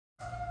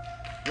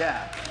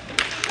Yeah.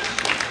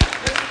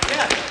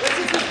 Yeah, this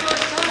is the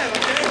first time,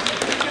 okay?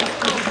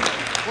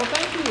 Well,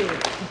 thank you.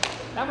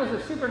 That was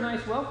a super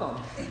nice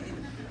welcome.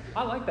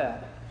 I like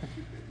that.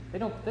 They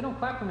don't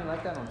clap for me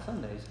like that on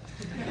Sundays.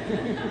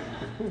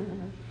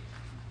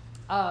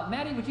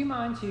 Maddie, would you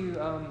mind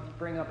to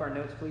bring up our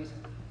notes, please?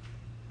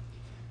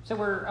 So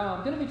we're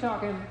going to be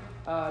talking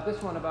this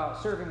one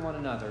about serving one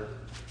another.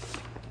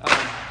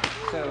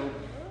 So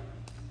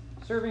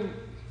serving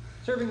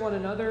one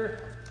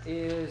another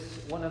is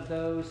one of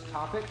those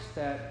topics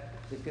that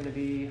is going to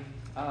be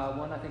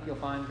one I think you'll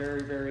find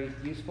very, very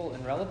useful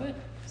and relevant.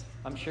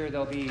 I'm sure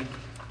there'll be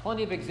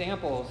plenty of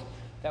examples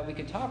that we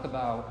could talk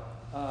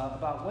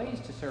about ways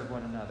to serve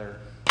one another.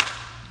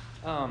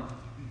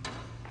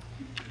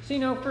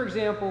 So, for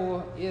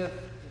example, if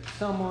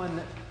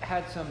someone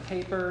had some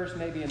papers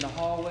maybe in the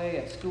hallway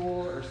at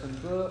school or some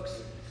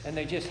books, and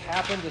they just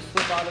happened to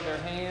slip out of their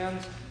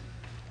hands,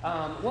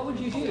 what would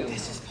you do?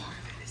 This is part of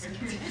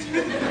it.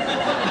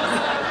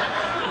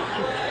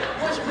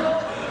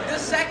 The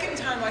second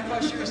time I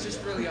thought she was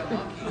just really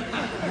unlucky.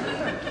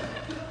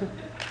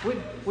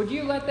 Would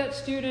you let that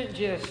student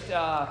just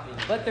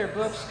let their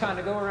books kind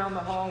of go around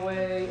the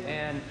hallway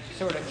and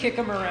sort of kick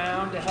them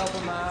around to help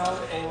them out?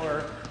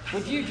 Or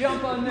would you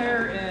jump on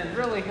there and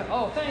really,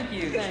 oh, thank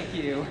you.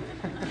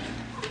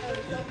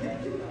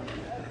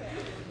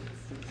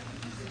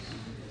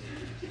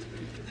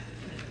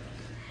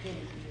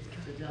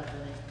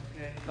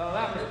 Oh,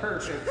 that was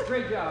perfect.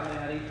 Great job,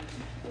 Maddie.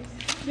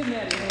 Give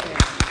Maddie a hand.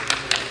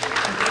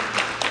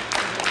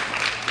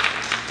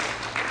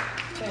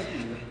 Thank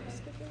you.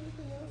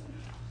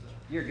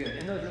 You're good.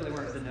 And those really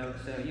weren't the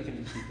notes, so you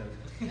can just keep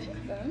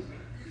those.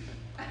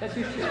 That's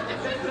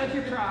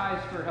your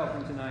prize for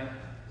helping tonight.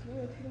 Can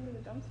you put them in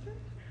the dumpster?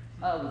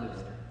 We'll do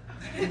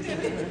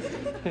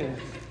it.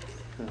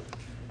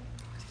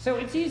 So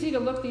it's easy to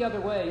look the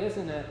other way,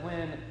 isn't it,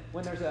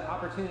 when there's an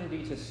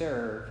opportunity to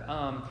serve.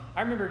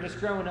 I remember just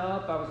growing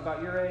up, I was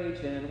about your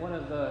age, and one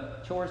of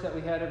the chores that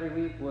we had every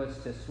week was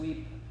to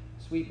sweep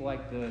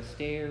like the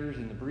stairs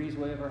and the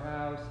breezeway of our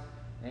house,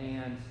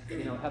 and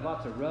have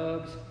lots of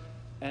rugs.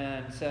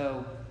 And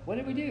so what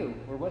did we do,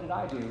 or what did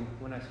I do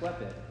when I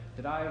swept it?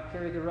 Did I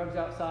carry the rugs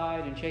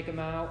outside and shake them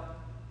out?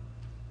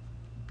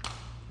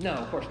 No,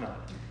 of course not.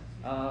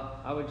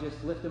 I would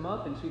just lift them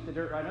up and sweep the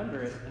dirt right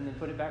under it and then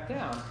put it back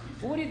down.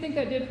 Well, what do you think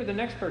that did for the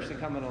next person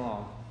coming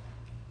along?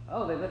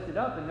 Oh, they lifted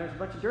up and there's a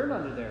bunch of dirt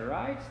under there,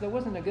 right? So that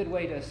wasn't a good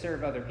way to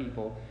serve other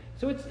people.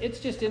 So it's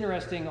just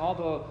interesting all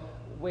the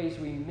ways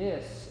we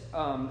miss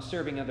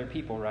serving other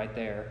people right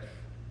there.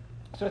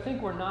 So I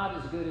think we're not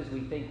as good as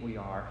we think we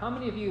are. How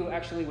many of you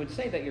actually would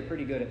say that you're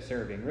pretty good at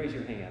serving? Raise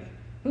your hand.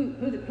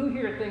 Who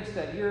here thinks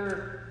that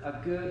you're a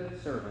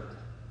good servant?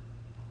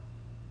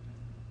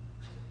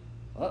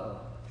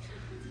 Uh-oh.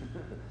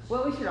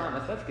 Well, at least you're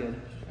honest. That's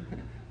good.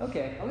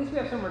 Okay, at least we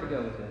have somewhere to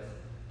go with this.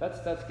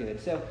 That's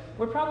good. So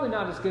we're probably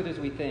not as good as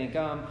we think.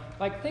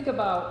 Think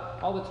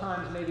about all the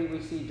times maybe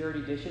we see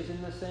dirty dishes in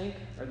the sink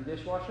or the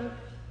dishwasher.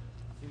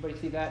 Anybody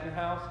see that in your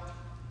house?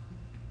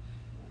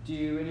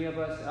 Do any of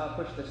us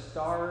push the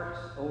start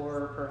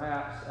or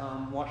perhaps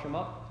wash them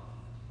up?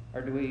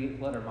 Or do we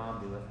let our mom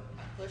do it?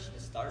 Push the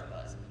start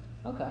button.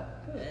 Okay,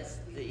 good. That's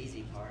the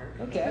easy part.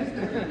 Okay,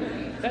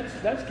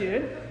 that's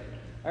good.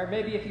 Or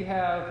maybe if you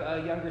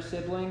have younger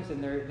siblings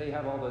and they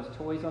have all those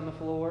toys on the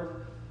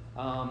floor,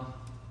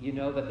 you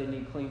know that they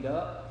need cleaned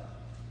up.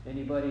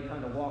 Anybody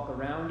kind of walk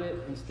around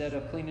it instead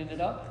of cleaning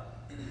it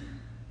up?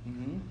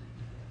 Mm-hmm.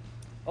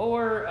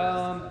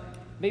 Or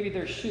maybe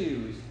their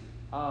shoes.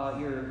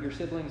 Your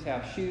siblings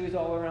have shoes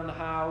all around the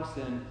house,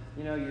 and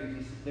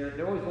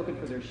they're always looking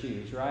for their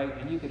shoes, right?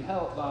 And you could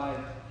help by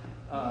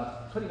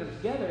putting them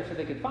together so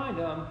they could find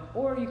them,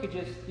 or you could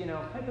just, hey,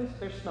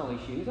 they're smelly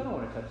shoes. I don't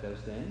want to touch those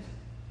things.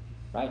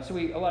 Right? So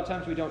a lot of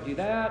times we don't do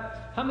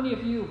that. How many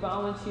of you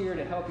volunteer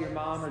to help your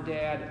mom or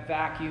dad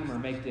vacuum or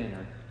make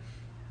dinner?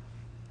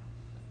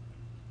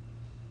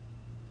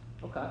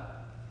 Okay.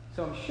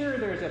 So I'm sure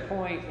there's a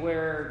point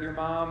where your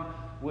mom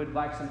would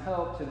like some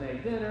help to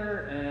make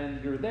dinner and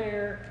you're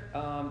there,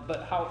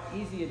 but how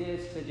easy it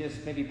is to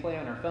just maybe play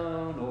on our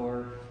phone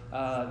or,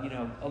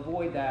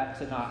 avoid that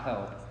to not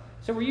help.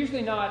 So we're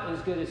usually not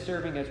as good at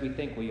serving as we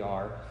think we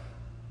are.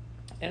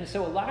 And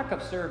so a lack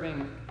of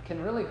serving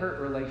can really hurt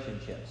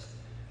relationships.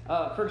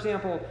 For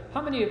example,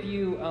 how many of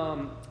you,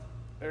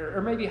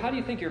 or maybe how do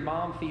you think your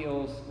mom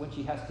feels when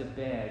she has to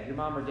beg, your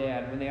mom or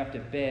dad, when they have to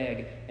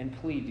beg and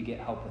plead to get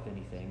help with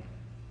anything?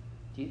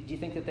 Do you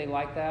think that they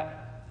like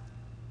that?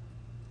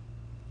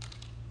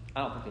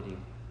 I don't think they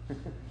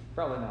do.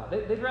 Probably not.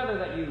 They'd rather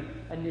that you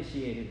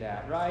initiated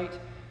that, right?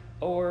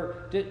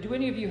 Or do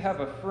any of you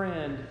have a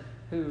friend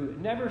who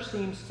never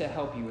seems to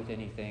help you with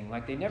anything?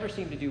 Like they never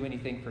seem to do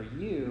anything for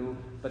you,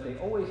 but they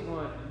always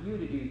want you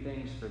to do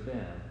things for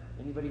them.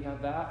 Anybody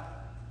have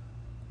that?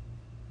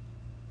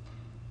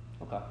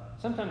 Okay.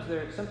 Sometimes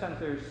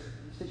there's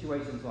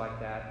situations like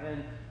that,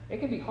 and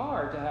it can be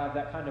hard to have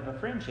that kind of a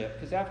friendship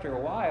because after a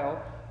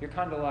while you're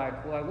kind of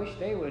like, well, I wish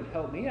they would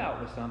help me out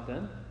with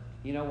something,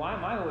 You know, why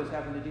am I always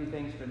having to do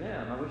things for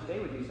them? I wish they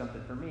would do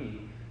something for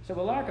me. So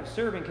a lack of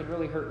serving can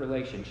really hurt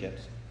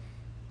relationships.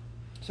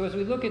 So as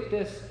we look at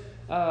this,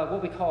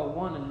 what we call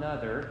one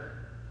another,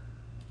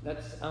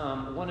 that's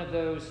one of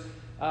those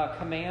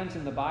commands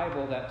in the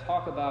Bible that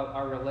talk about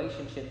our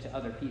relationship to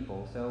other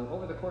people. So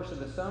over the course of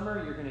the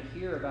summer, you're going to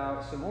hear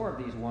about some more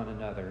of these one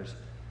another's.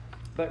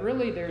 But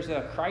really, there's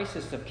a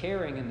crisis of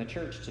caring in the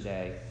church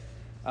today.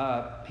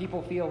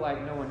 People feel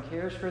like no one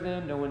cares for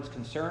them, no one's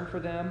concerned for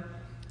them.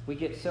 We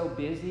get so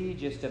busy,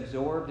 just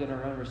absorbed in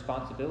our own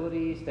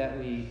responsibilities, that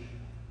we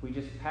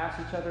just pass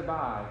each other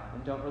by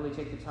and don't really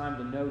take the time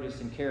to notice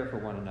and care for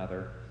one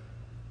another.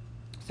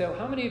 So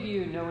how many of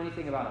you know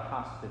anything about a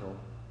hospital?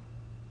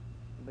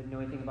 Anybody know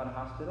anything about a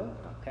hospital?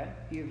 Okay,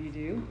 a few of you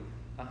do.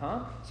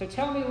 So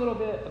tell me a little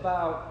bit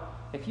about,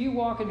 if you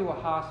walk into a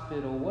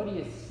hospital, what do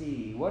you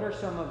see? What are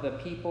some of the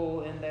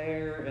people in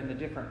there and the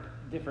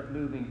different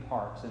moving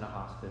parts in a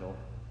hospital?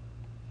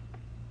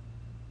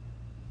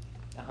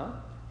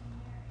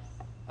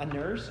 A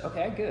nurse.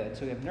 Okay, good.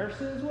 So we have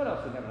nurses. What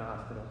else do we have in a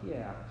hospital?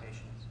 Yeah.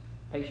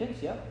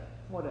 Patients, yep.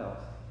 What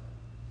else?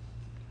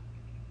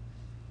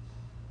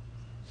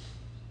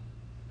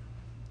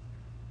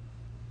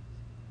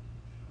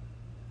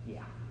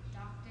 Yeah.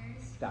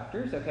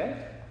 Doctors,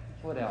 okay.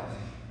 What else?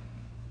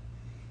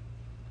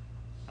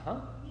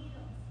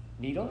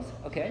 Needles,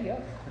 okay,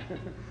 yeah.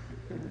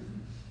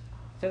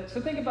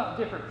 So think about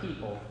different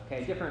people,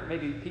 okay, different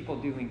maybe people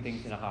doing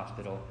things in a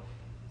hospital.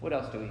 What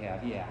else do we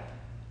have? Yeah.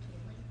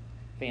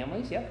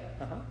 Families, yep.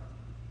 Yeah.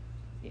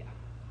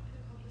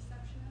 Medical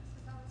receptionist,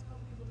 is that what's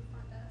called, people at the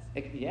front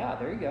desk? Yeah,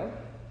 there you go.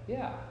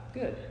 Yeah,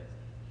 good.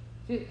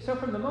 So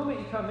from the moment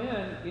you come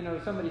in, you know,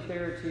 somebody's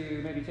there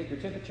to maybe take your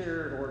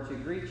temperature or to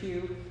greet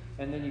you,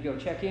 and then you go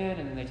check in,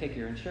 and then they take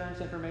your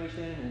insurance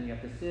information, and then you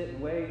have to sit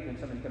and wait, and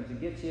somebody comes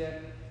and gets you.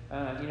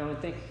 You know, and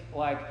think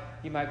like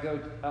you might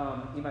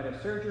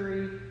have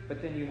surgery,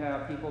 but then you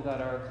have people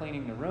that are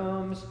cleaning the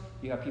rooms,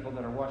 you have people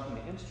that are washing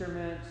the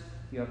instruments,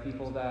 you have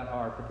people that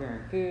are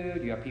preparing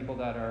food, you have people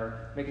that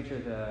are making sure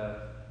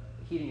the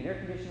heating and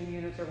air conditioning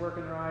units are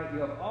working right. You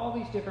have all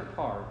these different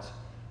parts,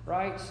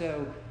 right?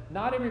 So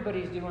not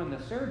everybody's doing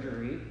the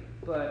surgery,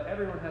 but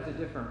everyone has a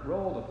different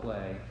role to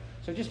play.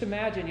 So just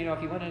imagine, you know,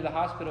 if you went into the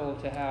hospital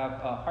to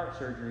have heart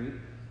surgery,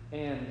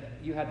 and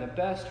you had the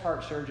best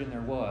heart surgeon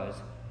there was,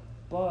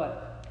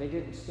 but they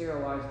didn't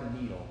sterilize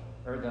the needle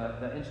or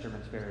the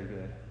instruments very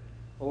good.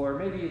 Or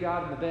maybe you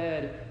got in the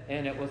bed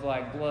and it was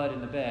like blood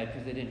in the bed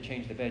because they didn't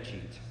change the bed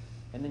sheets.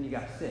 And then you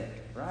got sick,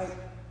 right?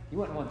 You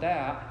wouldn't want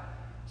that.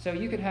 So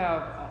you can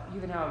have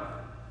even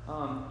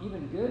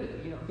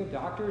good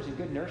doctors and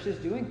good nurses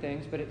doing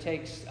things, but it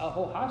takes a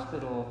whole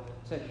hospital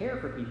to care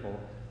for people.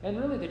 And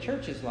really the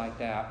church is like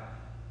that.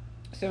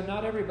 So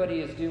not everybody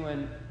is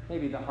doing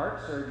maybe the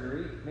heart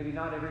surgery, maybe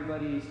not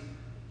everybody's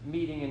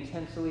meeting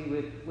intensely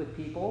with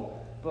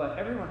people, but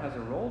everyone has a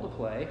role to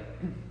play,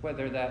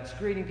 whether that's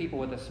greeting people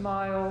with a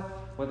smile,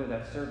 whether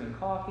that's serving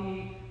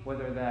coffee,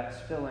 whether that's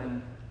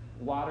filling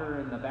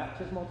water in the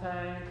baptismal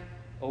tank,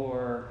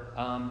 or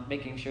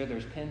making sure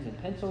there's pens and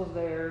pencils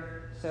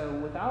there. So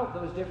without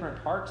those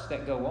different parts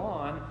that go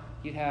on,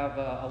 you have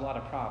a lot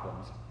of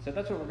problems. So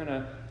that's what we're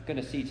going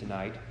to see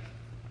tonight.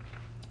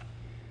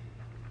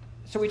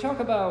 So we talk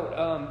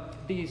about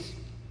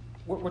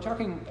we're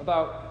talking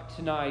about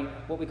tonight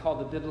what we call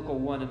the biblical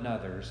one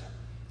another's.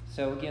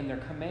 So again, they're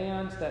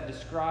commands that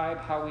describe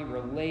how we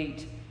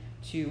relate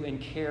to and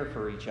care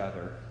for each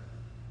other.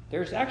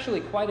 There's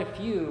actually quite a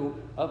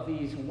few of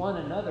these one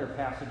another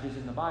passages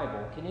in the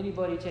Bible. Can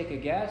anybody take a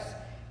guess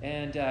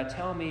and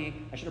tell me?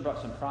 I should have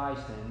brought some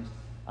prize things.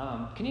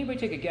 Can anybody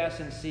take a guess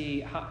and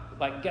see,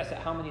 guess at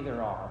how many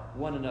there are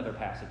one another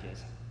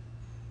passages?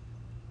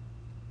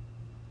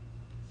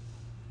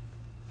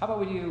 How about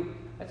we do?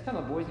 That's kind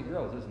of boys and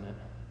girls, isn't it?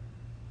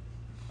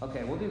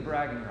 Okay, we'll do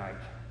bragging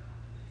rights.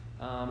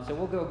 So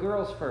we'll go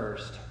girls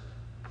first.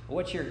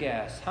 What's your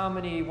guess? How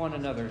many one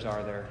another's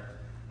are there?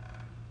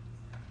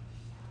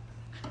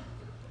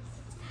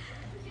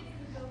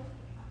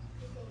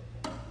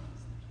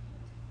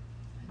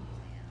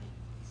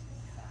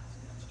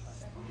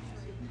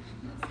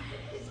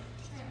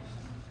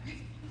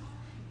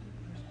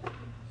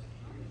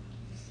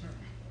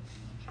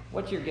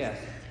 What's your guess?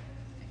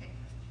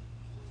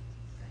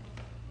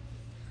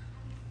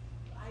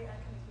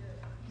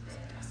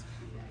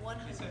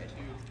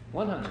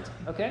 100.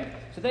 Okay,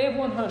 so they have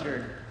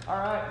 100. All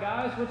right,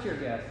 guys, what's your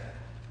guess?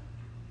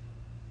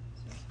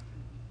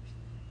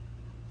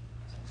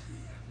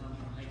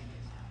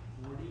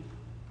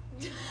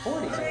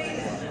 40.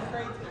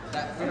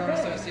 We don't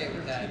associate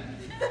with that.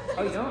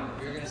 Oh, you don't?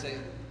 You're going to say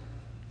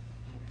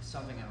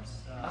something else.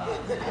 I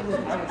would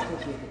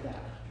associate with that.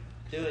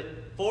 Do it.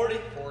 40.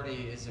 40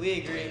 is a We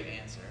agree great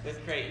answer.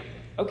 with Creighton.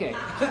 Okay,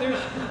 so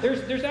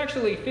there's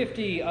actually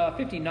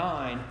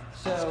 59.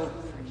 So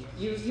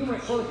you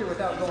went closer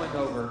without going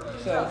over.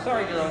 So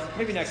sorry, girls.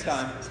 Maybe next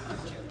time.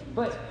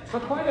 But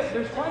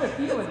there's quite a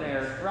few in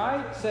there,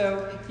 right?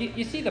 So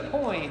you see the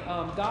point.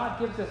 God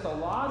gives us a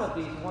lot of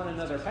these one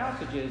another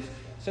passages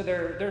So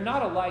they're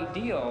not a light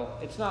deal.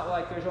 It's not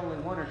like there's only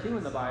one or two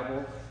in the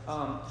Bible.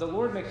 The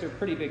Lord makes a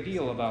pretty big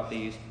deal about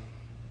these.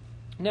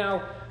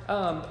 Now,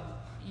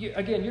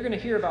 you're going to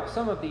hear about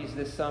some of these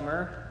this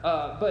summer,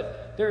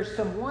 but there's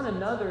some one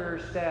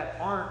another's that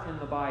aren't in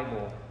the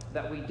Bible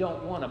that we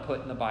don't want to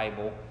put in the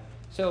Bible.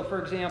 So,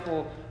 for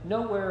example,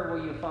 nowhere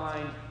will you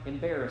find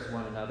embarrass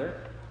one another.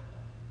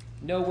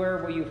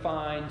 Nowhere will you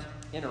find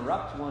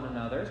interrupt one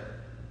another.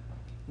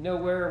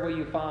 Nowhere will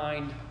you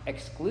find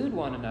exclude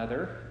one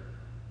another,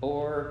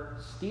 or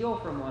steal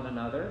from one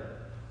another,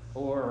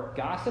 or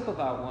gossip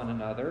about one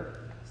another,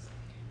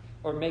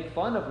 or make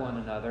fun of one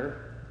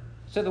another.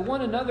 So the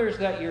one another's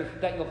that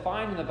you'll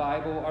find in the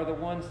Bible are the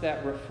ones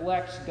that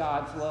reflects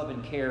God's love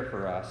and care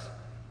for us.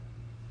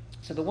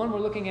 So the one we're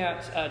looking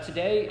at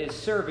today is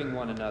serving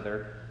one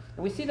another.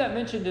 And we see that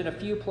mentioned in a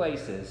few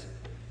places.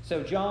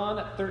 So John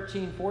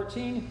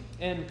 13:14.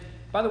 And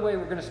by the way,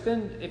 we're going to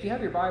spend, if you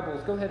have your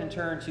Bibles, go ahead and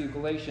turn to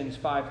Galatians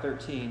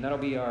 5:13. That'll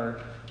be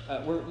our,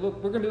 we're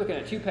going to be looking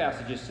at two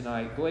passages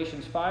tonight.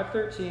 Galatians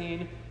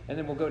 5:13, and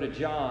then we'll go to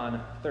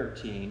John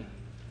 13.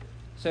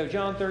 So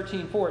John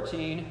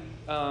 13:14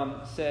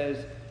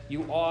 says,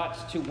 you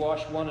ought to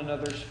wash one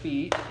another's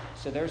feet.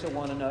 So there's a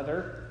one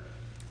another.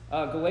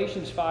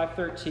 Galatians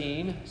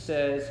 5:13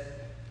 says,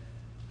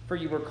 for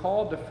you were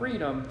called to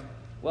freedom.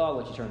 Well, I'll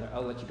let you turn there.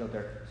 I'll let you go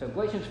there. So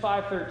Galatians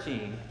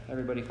 5:13.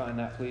 Everybody find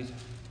that, please.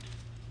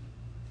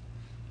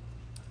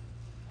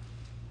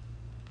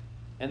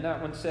 And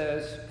that one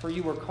says, for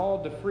you were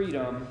called to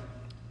freedom,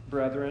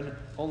 brethren,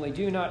 only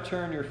do not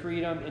turn your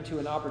freedom into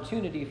an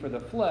opportunity for the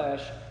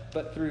flesh,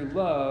 but through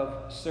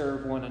love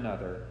serve one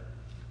another.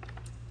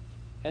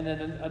 And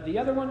then the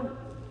other one,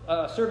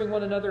 serving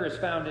one another, is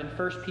found in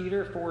 1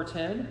 Peter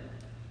 4:10.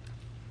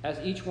 As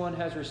each one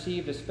has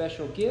received a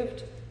special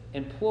gift,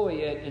 employ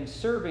it in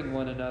serving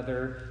one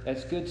another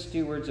as good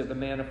stewards of the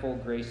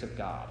manifold grace of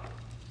God.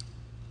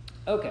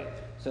 Okay,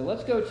 so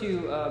let's go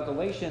to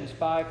Galatians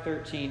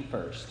 5:13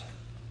 first.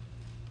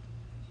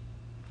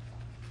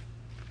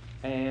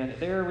 And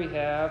there we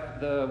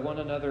have the one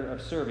another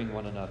of serving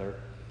one another.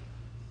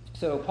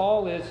 So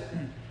Paul is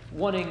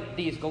wanting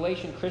these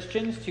Galatian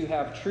Christians to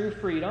have true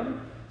freedom.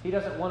 He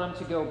doesn't want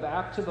them to go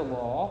back to the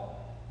law.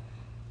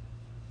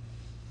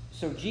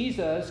 So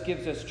Jesus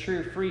gives us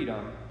true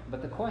freedom.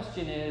 But the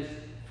question is,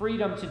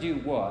 freedom to do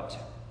what?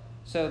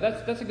 So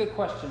that's a good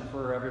question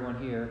for everyone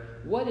here.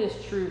 What is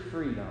true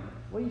freedom?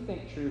 What do you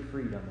think true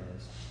freedom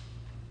is?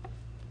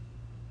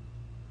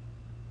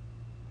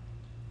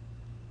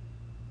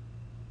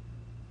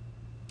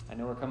 I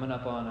know we're coming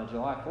up on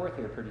July 4th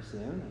here pretty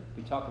soon.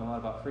 We'll be talking a lot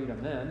about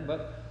freedom then.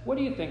 But what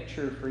do you think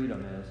true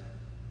freedom is?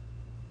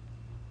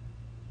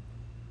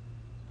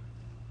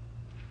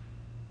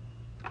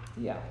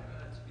 Yeah. To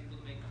be able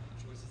to make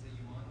the choices that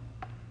you want.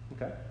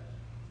 Okay.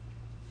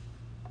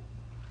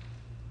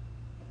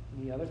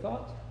 Any other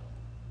thoughts?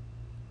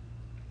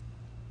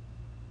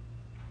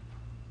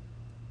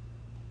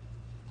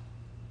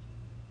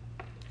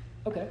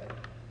 Okay.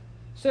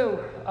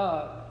 So,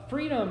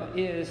 freedom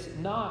is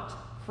not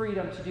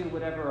freedom to do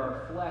whatever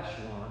our flesh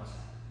wants.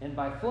 And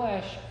by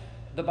flesh,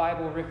 the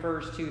Bible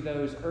refers to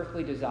those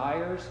earthly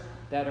desires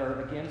that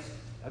are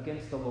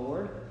against the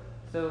Lord.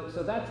 So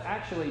that's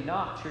actually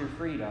not true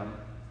freedom.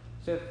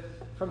 So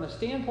from the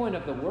standpoint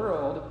of the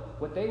world,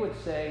 what they would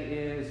say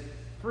is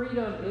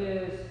freedom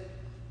is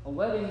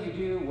letting you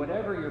do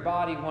whatever your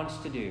body wants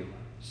to do.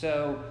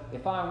 So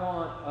if I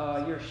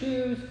want your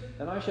shoes,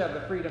 then I should have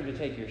the freedom to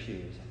take your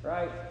shoes,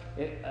 right?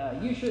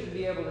 You shouldn't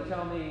be able to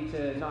tell me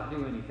to not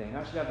do anything.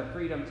 I should have the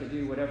freedom to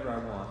do whatever I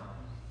want.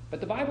 But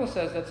the Bible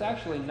says that's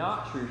actually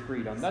not true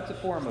freedom. That's a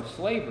form of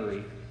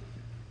slavery.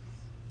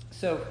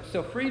 So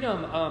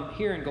freedom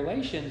here in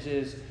Galatians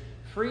is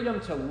freedom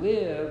to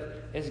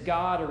live as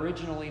God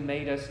originally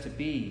made us to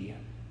be.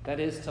 That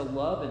is, to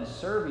love and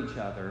serve each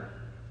other.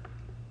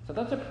 So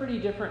that's a pretty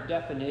different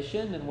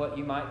definition than what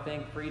you might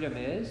think freedom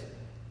is.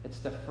 It's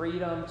the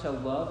freedom to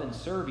love and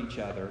serve each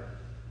other.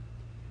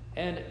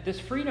 And this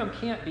freedom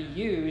can't be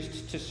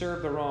used to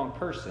serve the wrong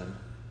person.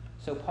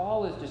 So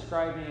Paul is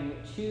describing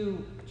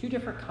two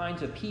different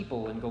kinds of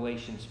people in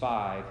Galatians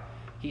 5.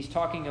 He's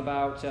talking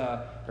about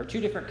or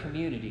two different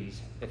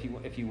communities,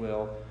 if you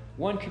will.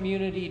 One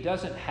community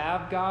doesn't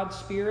have God's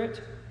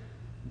Spirit.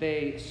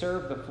 They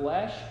serve the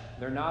flesh.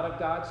 They're not of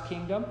God's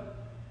kingdom.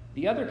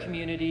 The other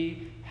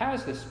community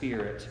has the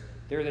Spirit.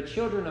 They're the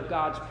children of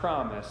God's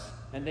promise.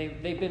 And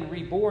they've been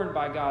reborn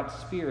by God's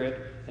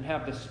Spirit and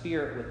have the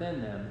Spirit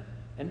within them.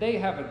 And they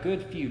have a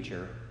good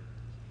future.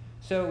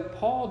 So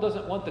Paul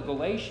doesn't want the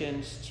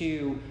Galatians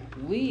to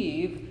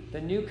leave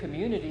the new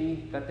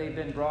community that they've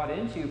been brought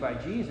into by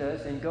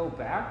Jesus and go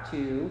back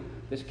to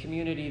this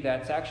community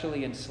that's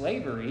actually in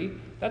slavery.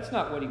 That's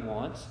not what he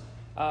wants.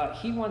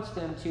 He wants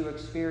them to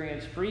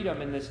experience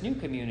freedom in this new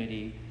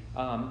community,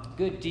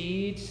 good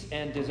deeds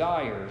and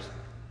desires.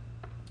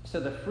 So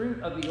the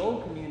fruit of the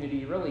old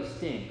community really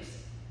stinks.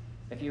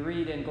 If you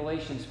read in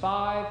Galatians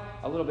 5,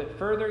 a little bit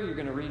further, you're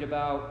going to read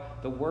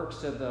about the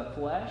works of the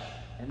flesh,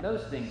 and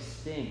those things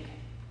stink.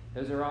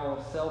 Those are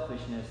all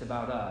selfishness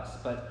about us.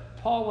 But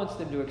Paul wants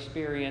them to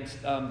experience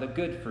the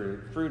good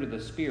fruit of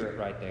the Spirit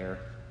right there.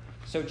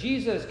 So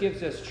Jesus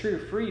gives us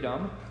true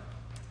freedom.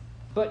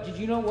 But did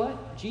you know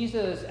what?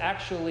 Jesus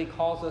actually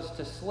calls us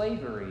to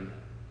slavery.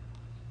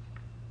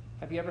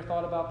 Have you ever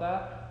thought about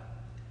that?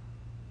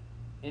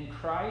 In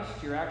Christ,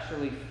 you're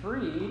actually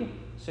freed.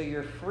 So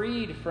you're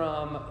freed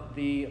from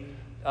the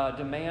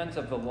demands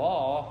of the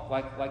law,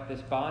 like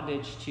this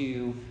bondage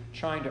to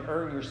trying to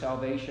earn your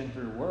salvation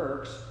through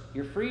works.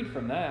 You're freed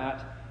from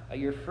that.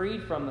 You're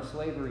freed from the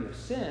slavery of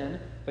sin,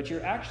 but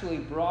you're actually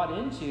brought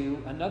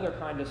into another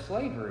kind of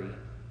slavery.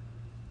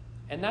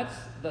 And that's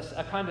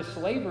a kind of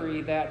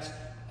slavery that's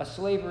a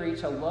slavery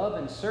to love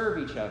and serve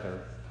each other.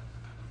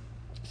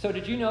 So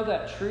did you know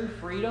that true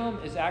freedom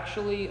is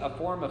actually a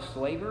form of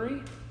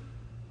slavery?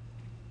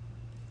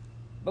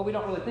 But we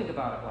don't really think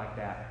about it like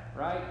that,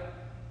 right?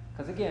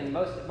 Because again,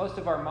 most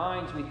of our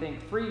minds, we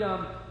think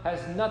freedom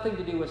has nothing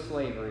to do with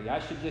slavery. I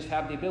should just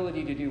have the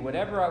ability to do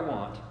whatever I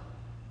want.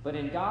 But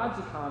in God's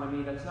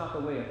economy, that's not the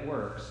way it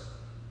works.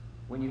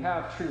 When you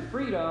have true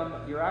freedom,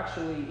 you're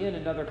actually in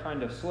another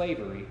kind of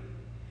slavery.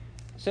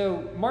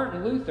 So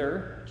Martin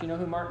Luther, do you know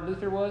who Martin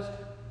Luther was?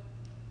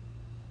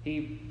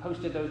 He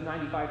posted those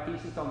 95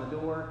 Theses on the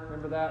door.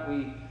 Remember that?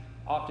 We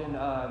often,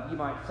 you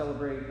might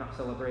not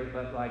celebrate,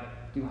 but like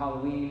do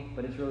Halloween,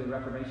 but it's really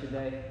Reformation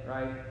Day,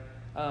 right?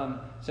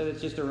 So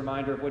it's just a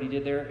reminder of what he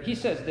did there. He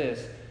says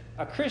this: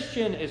 a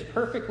Christian is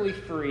perfectly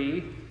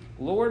free,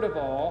 Lord of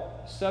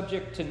all,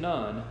 subject to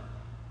none.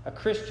 A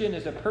Christian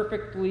is a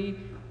perfectly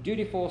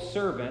dutiful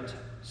servant,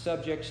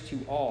 subject to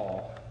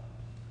all.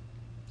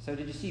 So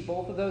did you see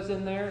both of those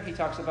in there? He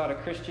talks about a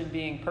Christian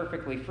being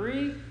perfectly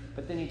free,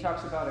 but then he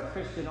talks about a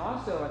Christian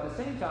also at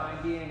the same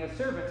time being a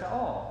servant to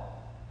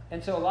all.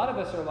 And so a lot of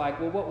us are like,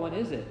 well, what one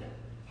is it?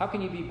 How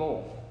can you be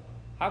both?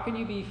 How can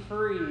you be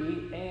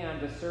free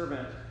and a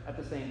servant at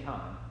the same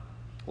time?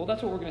 Well,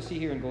 that's what we're going to see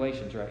here in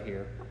Galatians right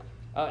here.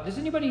 Does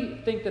anybody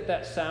think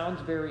that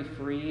sounds very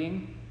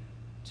freeing,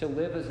 to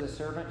live as a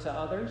servant to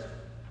others?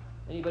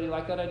 Anybody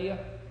like that idea?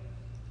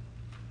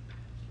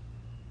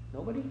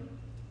 Nobody?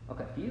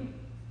 Okay, you?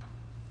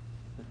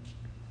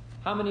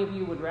 How many of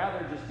you would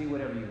rather just do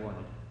whatever you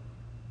wanted?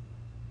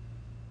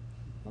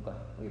 Okay,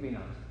 well, you're being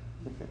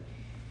honest.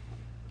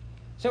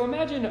 So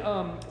imagine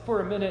for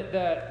a minute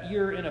that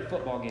you're in a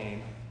football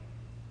game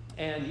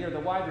and you're the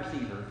wide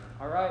receiver,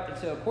 all right? And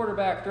so a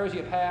quarterback throws you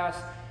a pass,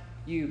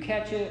 you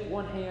catch it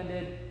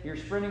one-handed, you're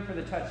sprinting for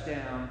the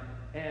touchdown,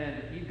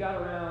 and you've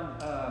got around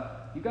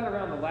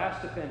the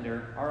last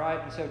defender, all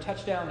right? And so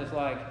touchdown is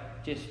like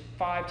just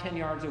 5-10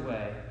 yards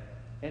away,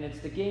 and it's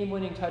the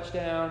game-winning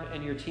touchdown,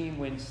 and your team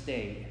wins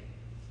state.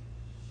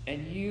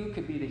 And you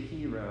could be the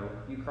hero.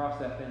 You crossed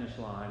that finish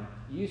line.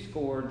 You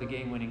scored the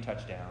game-winning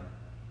touchdown.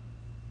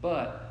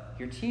 But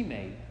your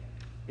teammate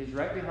is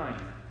right behind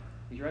you.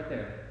 He's right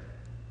there.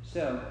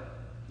 So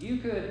you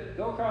could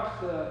go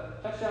across the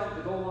touchdown,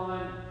 the goal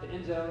line, the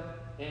end zone,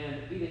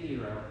 and be the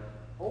hero.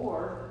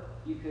 Or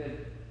you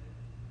could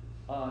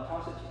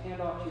hand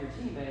off to your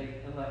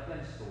teammate and let them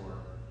score.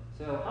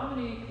 So how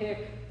many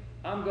pick,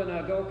 I'm going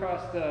to go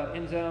across the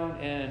end zone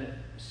and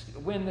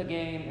win the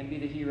game and be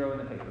the hero in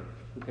the paper?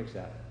 Who picks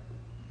that?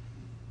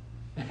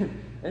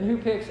 And who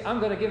picks, I'm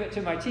going to give it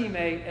to my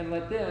teammate and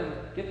let them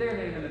get their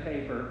name in the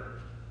paper?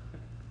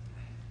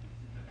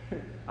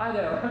 I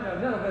know,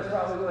 none of us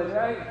probably would,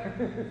 right?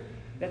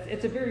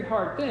 It's a very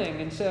hard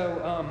thing. And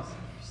so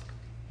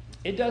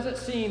it doesn't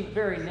seem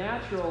very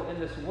natural in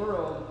this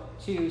world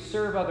to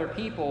serve other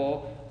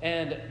people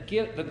and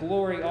get the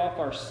glory off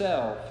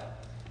ourselves.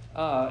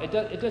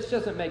 It just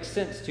doesn't make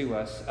sense to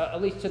us,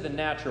 at least to the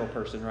natural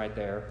person right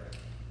there.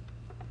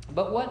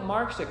 But what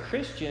marks a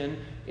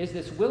Christian is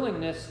this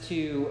willingness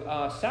to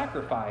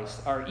sacrifice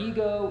our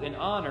ego and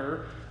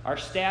honor, our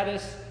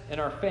status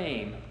and our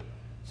fame.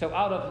 So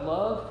out of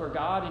love for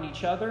God and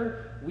each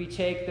other, we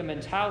take the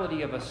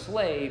mentality of a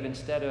slave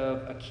instead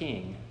of a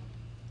king.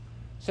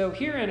 So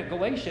here in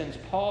Galatians,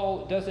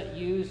 Paul doesn't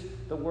use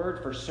the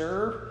word for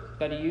serve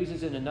that he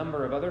uses in a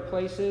number of other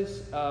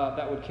places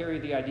that would carry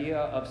the idea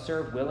of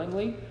serve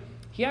willingly.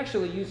 He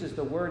actually uses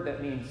the word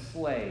that means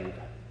slave.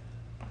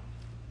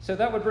 So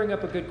that would bring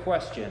up a good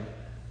question.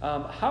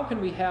 How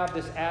can we have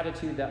this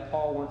attitude that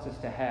Paul wants us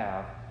to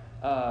have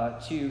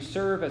to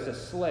serve as a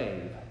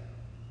slave?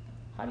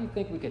 How do you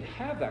think we could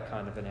have that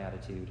kind of an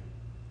attitude?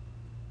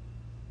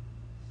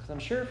 Because I'm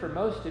sure for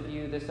most of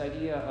you, this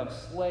idea of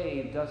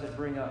slave doesn't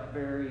bring up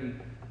very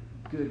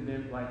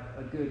good, like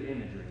a good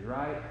imagery,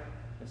 right?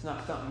 It's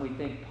not something we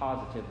think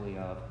positively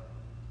of.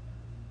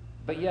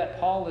 But yet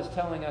Paul is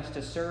telling us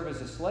to serve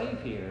as a slave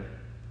here.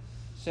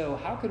 So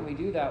how can we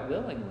do that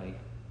willingly?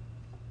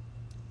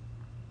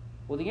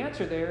 Well, the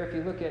answer there, if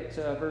you look at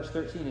verse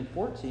 13 and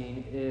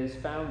 14, is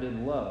found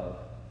in love.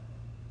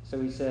 So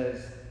he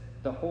says,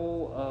 the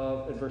whole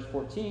of, in verse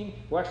 14,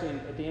 well, actually,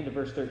 at the end of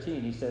verse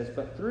 13, he says,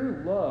 but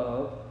through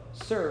love,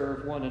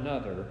 serve one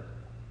another.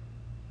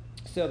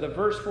 So the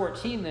verse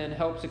 14 then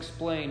helps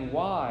explain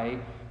why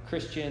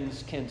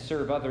Christians can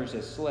serve others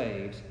as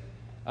slaves.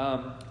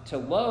 To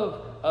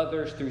love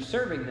others through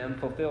serving them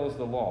fulfills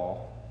the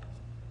law.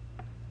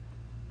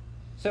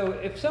 So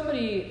if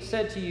somebody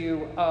said to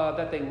you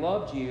that they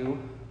loved you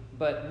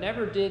but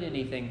never did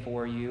anything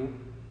for you,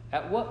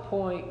 at what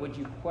point would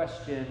you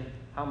question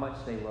how much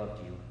they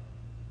loved you?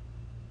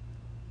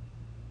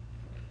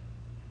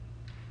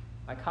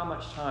 Like, how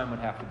much time would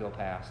have to go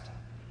past?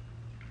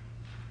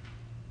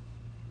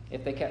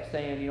 If they kept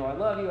saying, I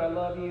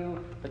love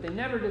you, but they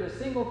never did a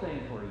single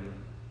thing for you,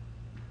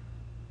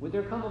 would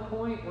there come a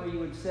point where you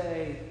would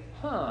say,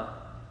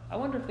 I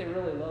wonder if they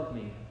really love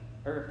me,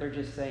 or if they're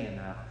just saying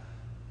that?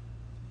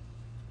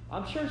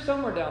 I'm sure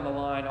somewhere down the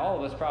line,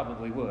 all of us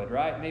probably would,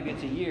 right? Maybe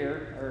it's a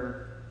year,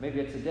 or maybe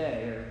it's a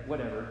day, or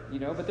whatever,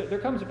 but there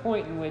comes a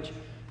point in which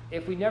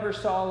if we never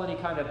saw any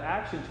kind of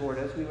action toward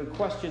us, we would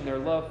question their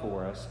love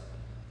for us.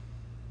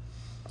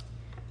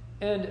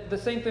 And the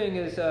same thing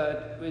is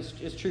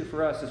true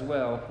for us as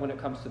well when it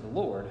comes to the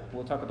Lord.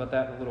 We'll talk about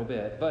that in a little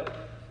bit. But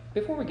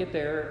before we get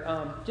there,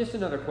 just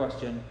another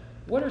question.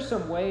 What are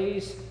some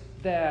ways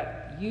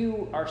that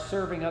you are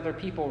serving other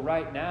people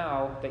right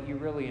now that you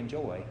really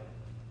enjoy?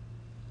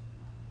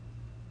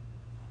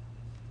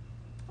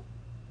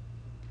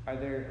 Are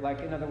there,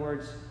 in other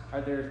words,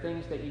 are there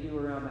things that you do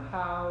around the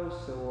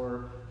house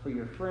or for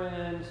your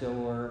friends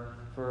or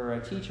for a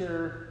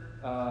teacher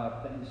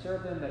that you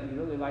serve them that you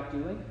really like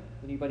doing?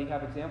 Anybody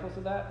have examples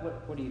of that?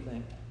 What do you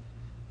think?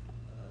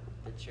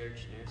 The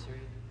church nursery.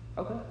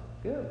 Okay,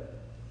 good.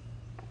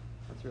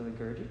 That's really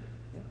encouraging.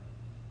 Yeah.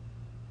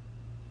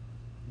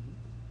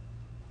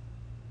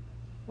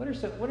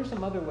 Mm-hmm. What are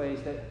some other ways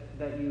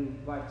that you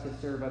like to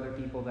serve other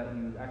people that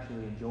you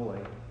actually enjoy?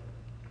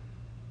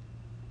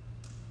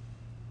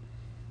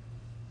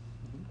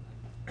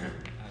 I've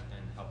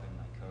been helping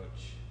my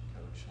coach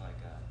like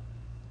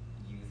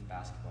a youth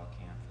basketball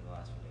camp for the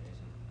last few days,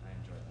 and I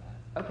enjoy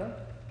that. Okay,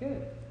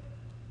 good.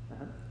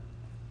 Uh-huh.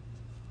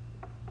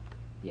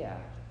 Yeah.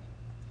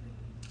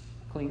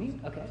 Cleaning?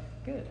 Okay,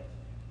 good.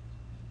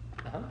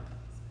 Uh-huh.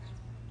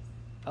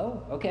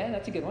 Oh, okay,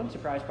 that's a good one.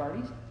 Surprise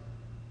parties.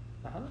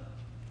 Uh-huh.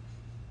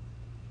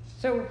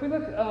 So if we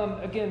look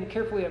again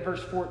carefully at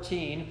verse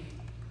 14,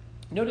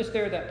 notice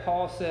there that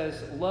Paul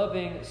says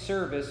loving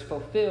service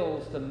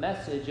fulfills the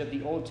message of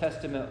the Old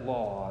Testament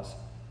laws.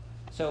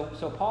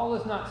 So Paul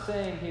is not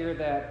saying here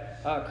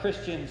that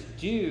Christians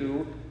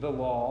do the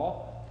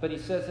law, but he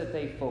says that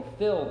they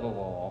fulfill the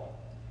law.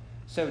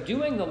 So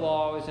doing the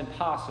law is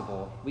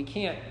impossible. We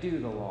can't do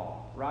the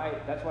law,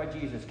 right? That's why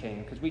Jesus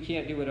came, because we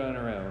can't do it on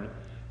our own.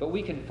 But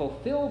we can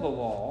fulfill the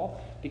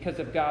law because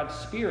of God's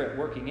Spirit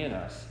working in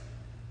us.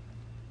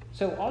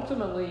 So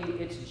ultimately,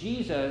 it's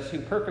Jesus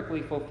who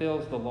perfectly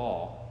fulfills the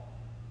law.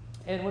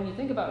 And when you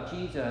think about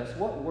Jesus,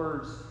 what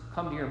words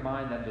come to your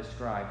mind that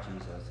describe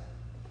Jesus?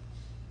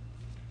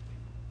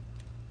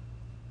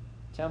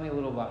 Tell me a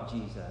little about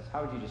Jesus.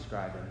 How would you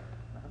describe him?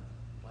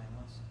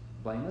 Blameless.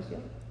 Blameless, yeah.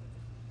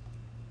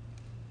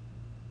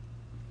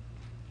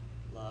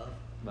 Love.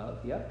 Love,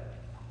 yep.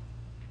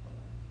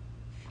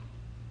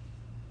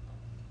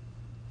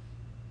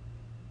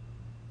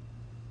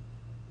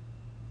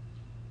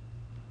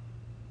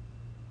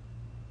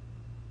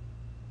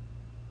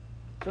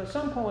 So at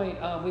some point,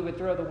 we would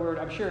throw the word,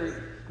 I'm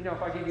sure,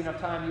 if I give you enough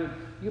time,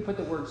 you put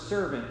the word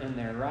servant in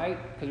there, right?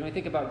 Because when we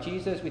think about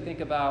Jesus, we think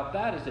about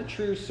that is a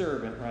true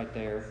servant right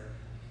there.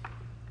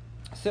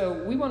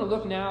 So we want to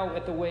look now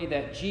at the way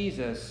that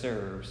Jesus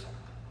serves.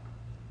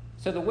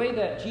 So the way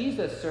that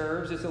Jesus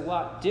serves is a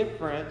lot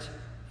different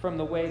from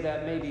the way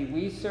that maybe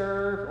we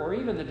serve or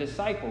even the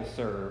disciples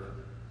serve.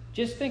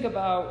 Just think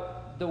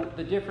about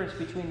the difference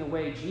between the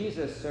way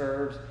Jesus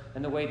serves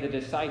and the way the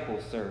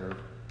disciples serve.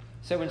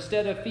 So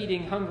instead of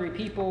feeding hungry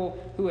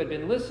people who had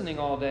been listening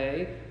all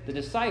day, the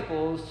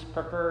disciples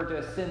preferred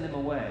to send them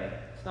away.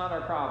 It's not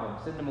our problem.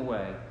 Send them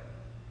away.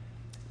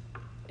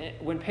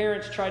 When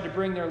parents tried to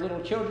bring their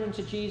little children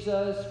to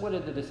Jesus, what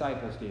did the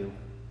disciples do?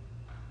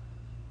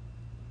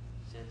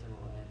 Sent them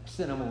away.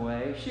 Send them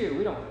away. Shoo,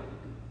 we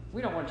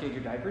don't want to change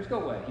your diapers.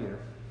 Go away here.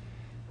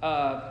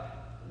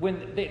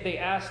 When they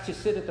asked to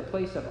sit at the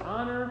place of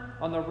honor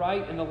on the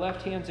right and the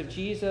left hands of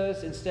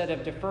Jesus instead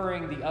of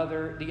deferring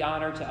the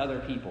honor to other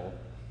people.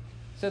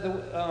 So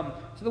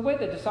the way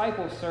the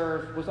disciples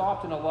served was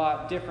often a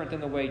lot different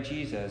than the way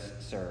Jesus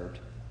served.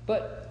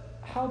 But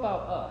how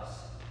about us?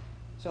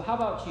 So how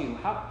about you?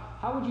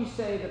 How would you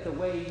say that the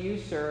way you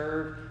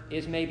serve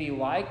is maybe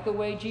like the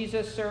way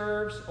Jesus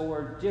serves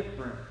or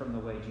different from the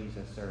way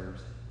Jesus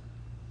serves?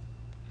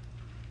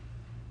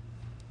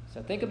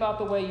 So think about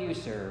the way you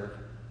serve.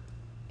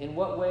 In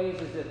what ways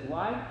is it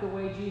like the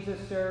way Jesus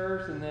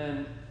serves, and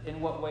then in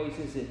what ways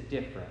is it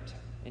different?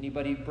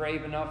 Anybody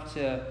brave enough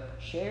to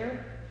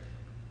share?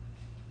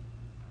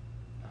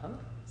 Uh-huh.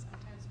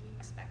 Sometimes we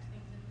expect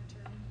things in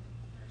return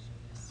for our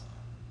service.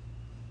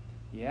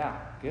 Yeah,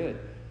 good.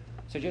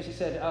 So Josie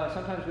said,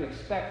 sometimes we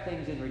expect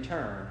things in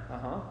return.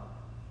 Uh-huh.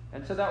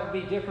 And so that would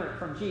be different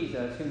from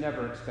Jesus, who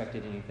never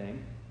expected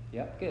anything.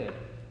 Yep, good.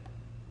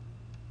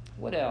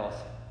 What else?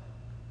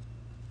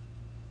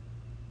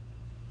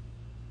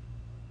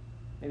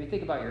 Maybe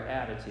think about your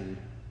attitude.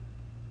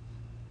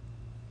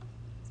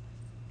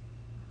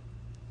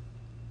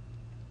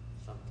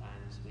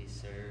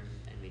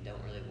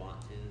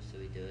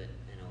 do it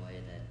in a way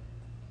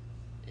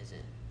that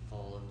isn't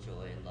full of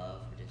joy and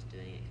love. We're just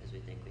doing it because we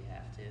think we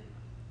have to.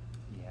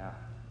 Yeah.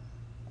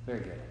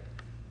 Very good.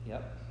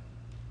 Yep.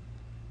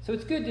 So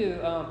it's good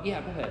to,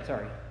 yeah, go ahead,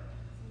 sorry.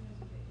 Sometimes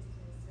we do it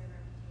just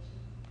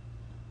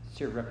to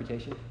serve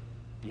reputation. Serve reputation?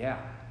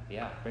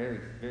 Yeah, very,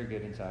 very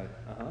good insight.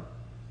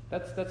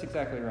 That's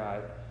exactly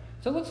right.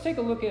 So let's take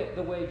a look at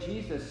the way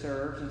Jesus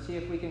serves and see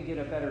if we can get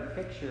a better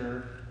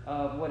picture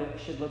of what it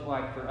should look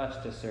like for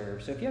us to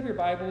serve. So if you have your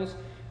Bibles,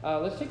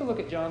 let's take a look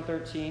at John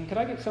 13. Could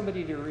I get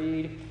somebody to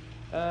read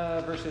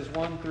verses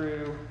 1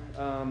 through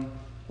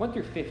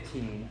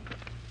 15?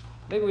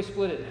 Maybe we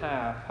split it in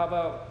half. How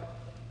about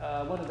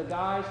one of the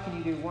guys, can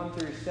you do 1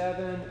 through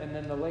 7, and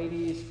then the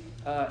ladies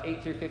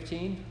 8 through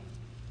 15?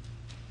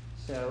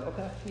 So,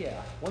 okay,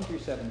 yeah, 1 through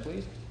 7,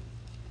 please.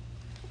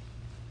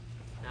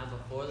 Now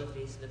before the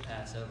feast of the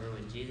Passover,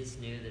 when Jesus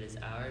knew that his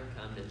hour had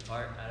come to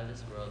depart out of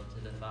this world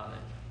to the Father,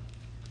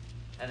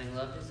 having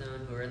loved his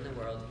own who were in the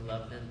world, he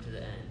loved them to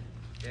the end.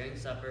 During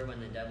supper, when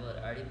the devil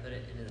had already put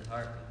it into the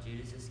heart of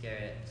Judas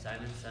Iscariot,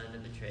 Simon's son, to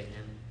betray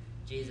him,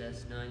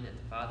 Jesus, knowing that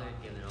the Father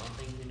had given all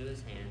things into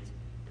his hands,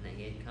 and that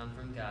he had come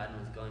from God and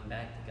was going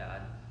back to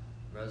God,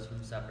 rose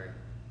from supper.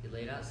 He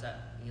laid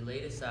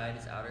aside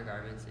his outer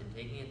garments, and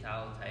taking a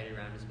towel, tied it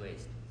around his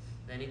waist.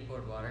 Then he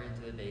poured water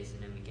into a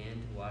basin and began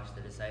to wash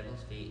the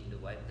disciples' feet and to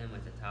wipe them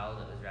with the towel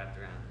that was wrapped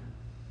around him.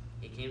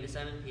 He came to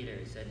Simon Peter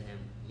and said to him,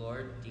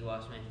 Lord, do you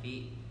wash my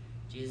feet?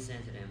 Jesus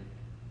answered him,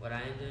 What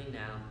I am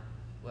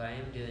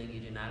doing you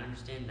do not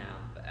understand now,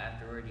 but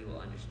afterward you will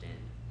understand.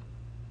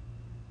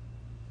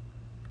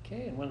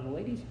 Okay, and one of the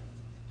ladies?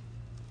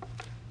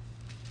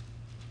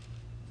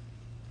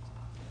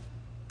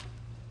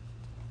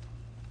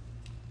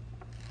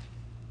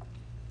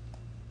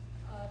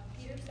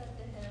 Peter said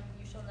to him,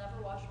 You shall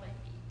never wash my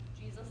feet.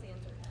 Jesus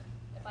answered him,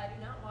 If I do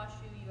not wash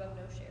you, you have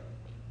no share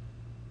with me.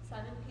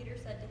 Simon Peter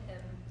said to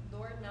him,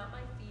 Lord, not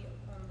my feet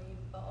only,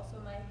 but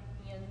also my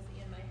hands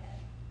and my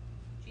head.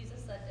 Jesus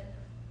said to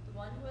him, The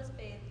one who has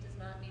bathed does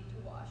not need to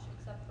wash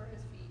except for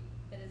his feet.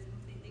 It is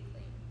completely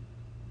clean.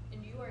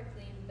 And you are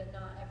clean, but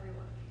not every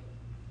one of you.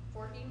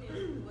 For he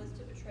knew who was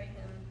to betray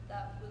him.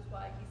 That was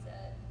why he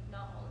said,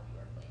 Not all of you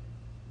are clean.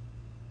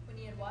 When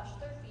he had washed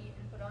their feet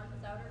and put on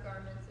his outer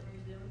garments and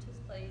resumed his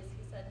place,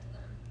 he said to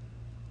them,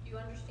 Do you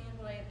understand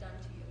what I have done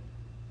to you?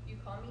 You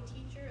call me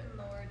teacher and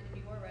Lord, and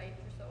you are right,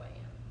 for so I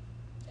am.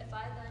 If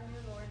I then,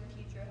 your Lord and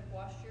teacher, have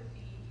washed your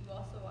feet, you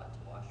also ought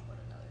to wash one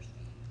another's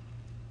feet.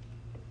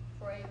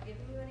 For I have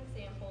given you an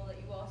example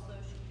that you also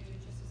should do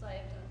just as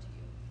I have done to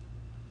you.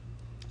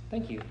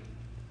 Thank you.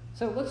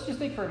 So let's just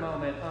think for a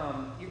moment.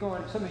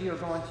 Some of you are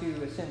going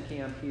to Ascend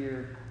Camp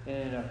here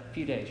in a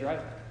few days,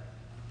 right?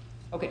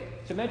 Okay,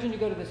 so imagine you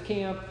go to this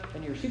camp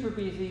and you're super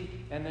busy,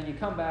 and then you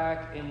come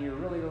back and you're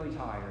really, really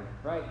tired,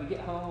 right? You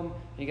get home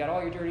and you got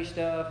all your dirty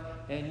stuff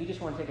and you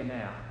just want to take a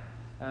nap.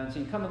 And so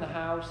you come in the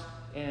house,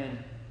 and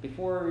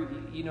before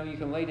you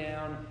can lay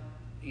down,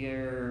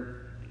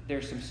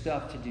 there's some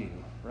stuff to do,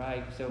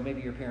 right? So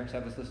maybe your parents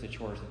have this list of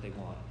chores that they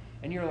want.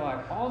 And you're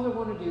like, all I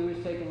want to do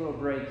is take a little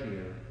break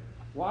here.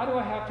 Why do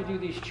I have to do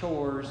these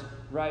chores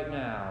right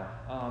now?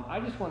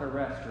 I just want to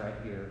rest right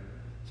here.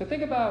 So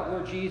think about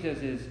where Jesus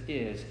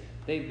is.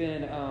 They've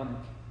been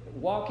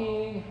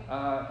walking.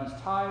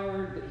 He's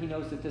tired. He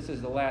knows that this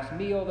is the last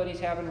meal that he's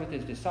having with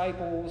his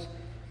disciples.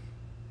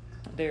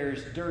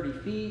 There's dirty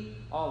feet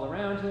all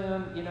around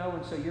him,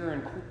 and so you're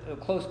in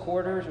close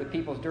quarters with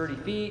people's dirty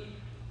feet,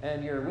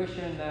 and you're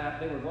wishing that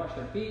they would wash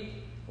their feet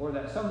or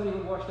that somebody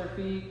would wash their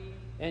feet.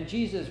 And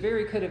Jesus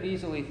could have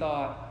easily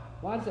thought,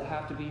 why does it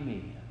have to be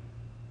me?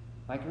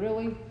 Like,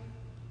 really?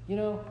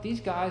 These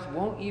guys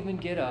won't even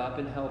get up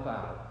and help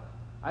out.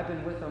 I've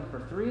been with them for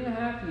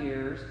 3.5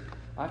 years.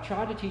 I've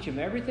tried to teach them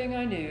everything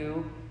I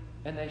knew,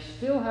 and they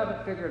still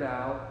haven't figured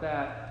out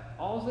that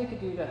all they could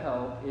do to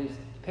help is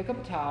pick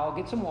up a towel,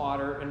 get some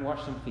water, and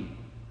wash some feet.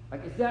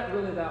 Like, is that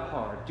really that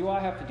hard? Do I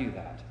have to do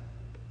that?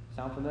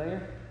 Sound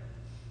familiar?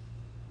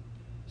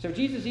 So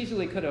Jesus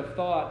easily could have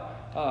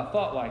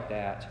thought like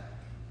that,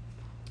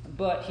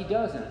 but he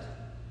doesn't.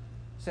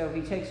 So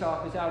he takes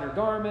off his outer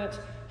garment,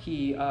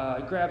 he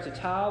grabs a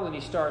towel, and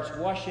he starts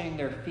washing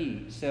their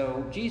feet.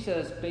 So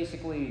Jesus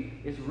basically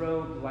is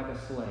robed like a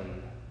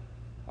slave.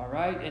 All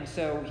right? And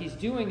so he's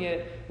doing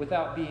it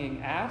without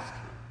being asked,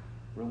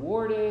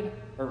 rewarded,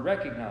 or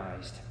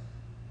recognized.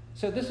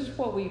 So this is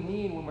what we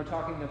mean when we're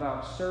talking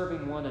about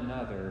serving one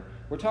another.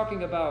 We're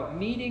talking about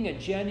meeting a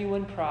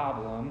genuine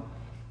problem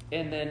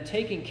and then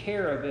taking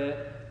care of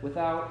it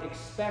without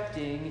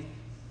expecting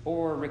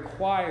or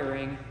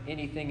requiring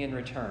anything in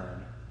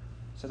return.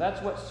 So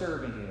that's what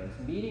serving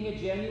is. Meeting a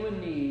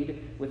genuine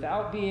need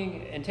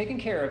and taking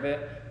care of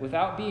it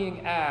without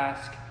being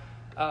asked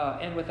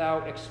and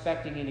without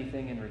expecting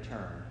anything in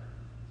return.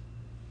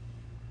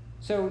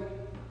 So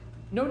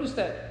notice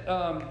that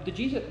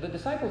the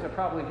disciples are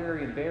probably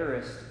very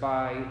embarrassed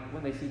by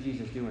when they see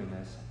Jesus doing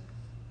this.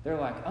 They're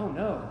like, oh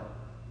no,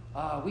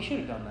 we should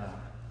have done that.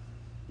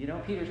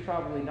 Peter's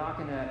probably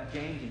knocking at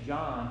James and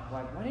John,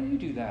 like, why didn't you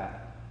do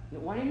that?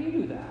 Why didn't you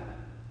do that?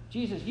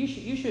 Jesus,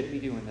 you shouldn't be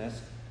doing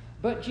this.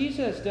 But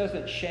Jesus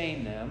doesn't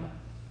shame them.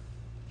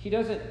 He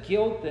doesn't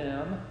guilt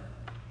them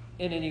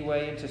in any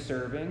way into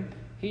serving.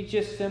 He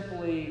just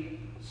simply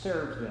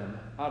serves them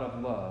out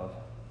of love.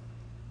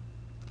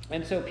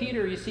 And so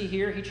Peter, you see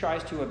here, he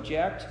tries to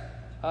object.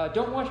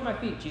 Don't wash my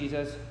feet,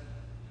 Jesus.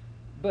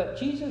 But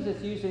Jesus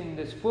is using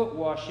this foot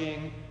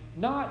washing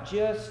not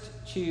just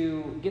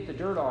to get the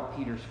dirt off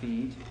Peter's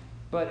feet,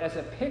 but as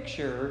a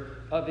picture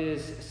of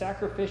his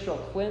sacrificial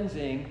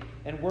cleansing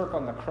and work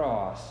on the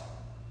cross.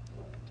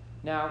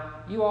 Now,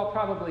 you all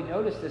probably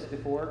noticed this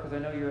before, because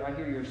I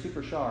hear you're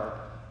super sharp.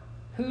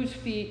 Whose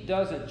feet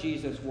doesn't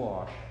Jesus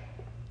wash?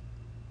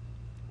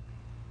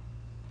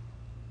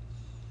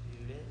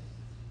 Judas.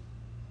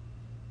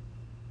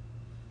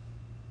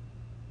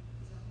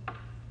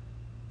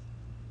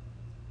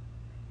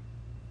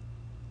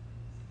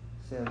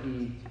 So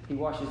he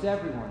washes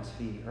everyone's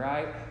feet,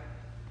 right?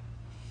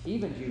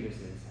 Even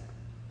Judas's.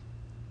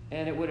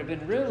 And it would have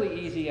been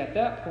really easy at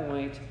that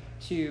point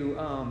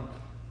to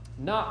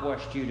not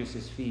wash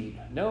Judas's feet,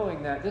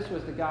 knowing that this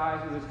was the guy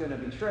who was going to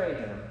betray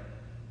him.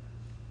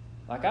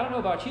 Like, I don't know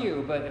about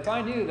you, but if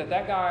I knew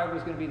that guy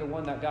was going to be the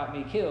one that got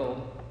me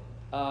killed,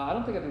 I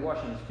don't think I'd be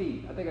washing his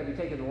feet. I think I'd be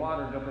taking the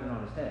water and dumping it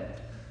on his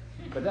head.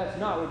 But that's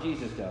not what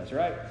Jesus does,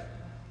 right?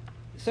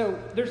 So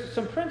there's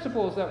some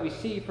principles that we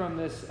see from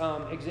this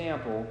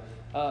example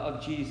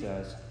of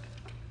Jesus.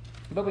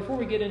 But before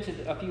we get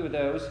into a few of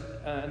those,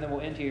 and then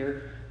we'll end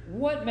here,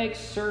 what makes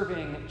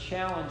serving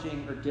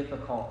challenging or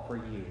difficult for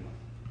you?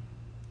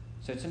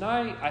 So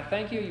tonight, I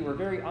thank you. You were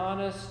very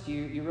honest.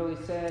 You really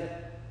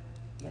said,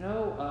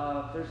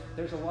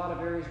 there's a lot of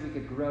areas we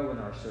could grow in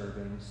our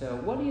serving. So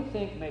what do you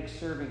think makes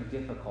serving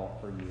difficult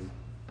for you?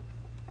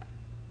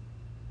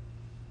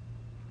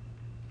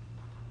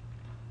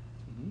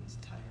 It's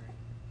tiring.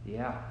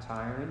 Yeah,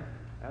 tiring.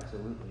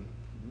 Absolutely.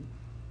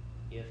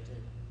 You have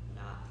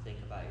to not think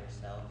about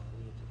yourself.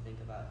 You have to think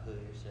about who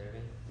you're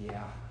serving.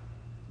 Yeah.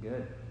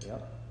 Good.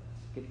 Yep.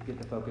 Get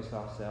the focus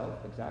off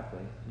self.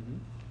 Exactly.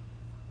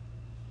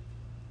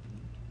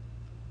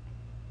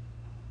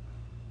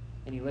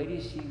 Any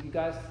ladies?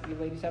 You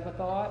ladies have a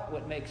thought?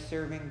 What makes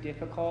serving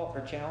difficult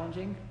or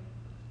challenging?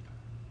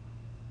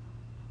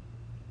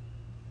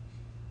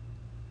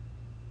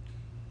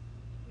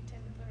 We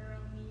tend to put our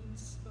own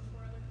needs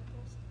before other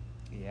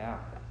people's. Yeah,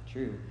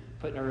 true.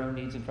 Putting our own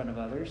needs in front of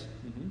others.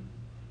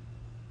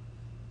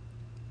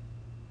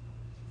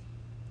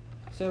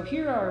 So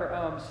here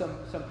are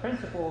some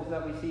principles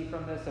that we see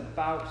from this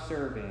about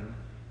serving.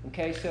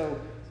 Okay, so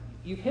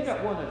you've hit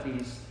at one of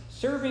these.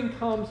 Serving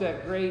comes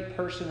at great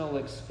personal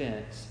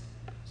expense.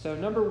 So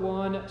number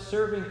one,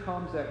 serving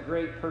comes at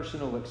great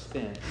personal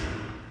expense.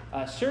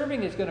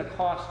 Serving is going to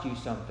cost you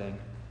something.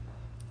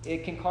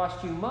 It can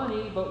cost you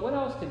money, but what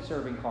else can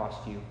serving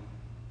cost you?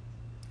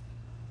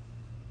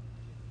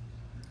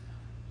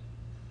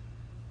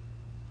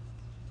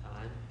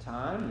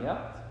 Time,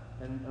 yep.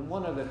 And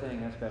one other thing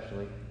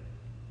especially.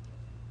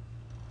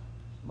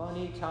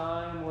 Money,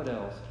 time, what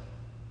else?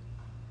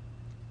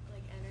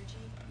 Like energy.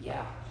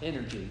 Yeah,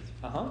 energy.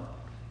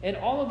 And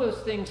all of those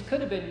things could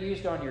have been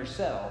used on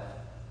yourself,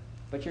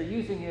 but you're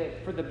using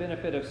it for the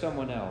benefit of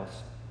someone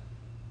else.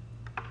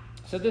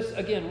 So this,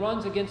 again,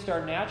 runs against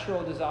our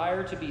natural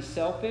desire to be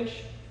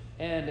selfish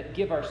and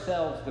give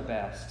ourselves the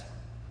best.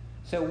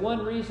 So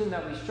one reason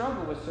that we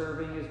struggle with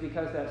serving is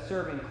because that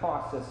serving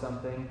costs us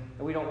something,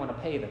 and we don't want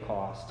to pay the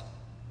cost.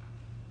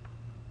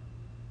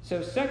 So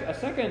a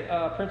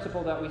second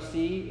principle that we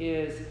see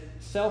is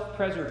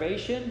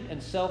self-preservation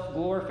and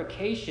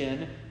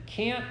self-glorification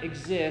can't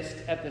exist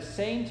at the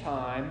same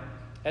time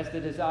as the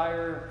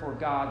desire for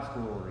God's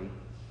glory.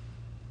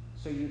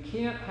 So you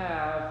can't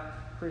have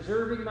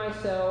preserving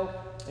myself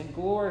and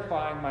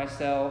glorifying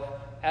myself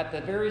at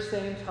the very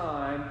same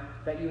time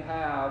that you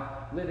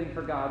have living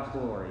for God's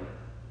glory.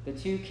 The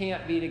two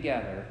can't be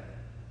together.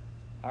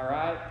 All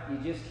right? You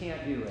just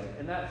can't do it.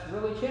 And that's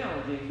really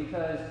challenging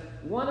because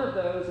one of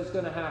those is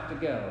going to have to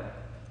go.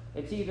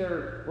 It's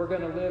either we're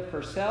going to live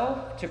for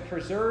self, to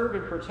preserve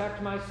and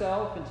protect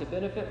myself and to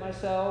benefit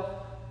myself,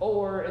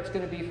 or it's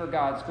going to be for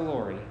God's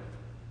glory.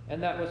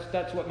 And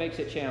that's what makes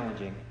it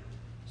challenging.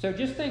 So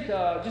just think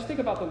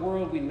about the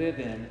world we live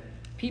in.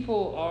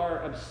 People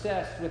are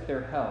obsessed with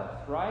their health,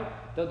 right?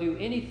 They'll do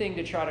anything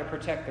to try to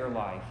protect their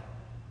life.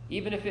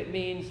 Even if it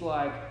means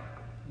like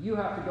you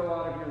have to go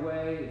out of your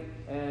way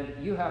and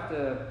you have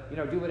to,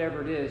 do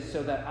whatever it is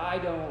so that I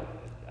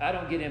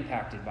don't get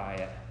impacted by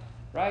it.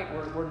 Right?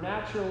 We're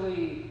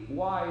naturally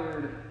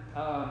wired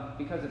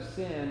because of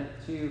sin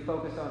to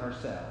focus on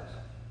ourselves.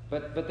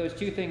 But those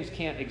two things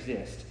can't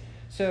exist.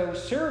 So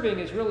serving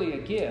is really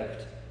a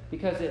gift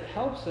because it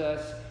helps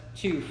us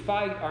to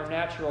fight our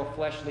natural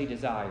fleshly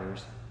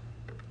desires.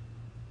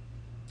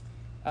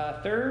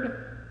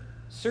 Third,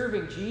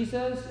 serving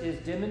Jesus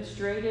is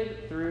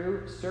demonstrated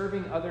through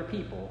serving other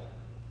people.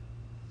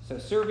 So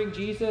serving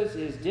Jesus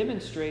is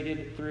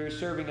demonstrated through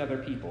serving other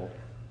people.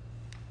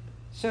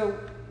 So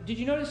did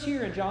you notice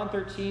here in John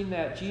 13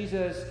 that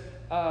Jesus,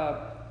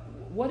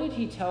 what did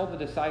he tell the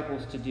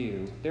disciples to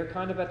do? They're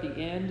kind of at the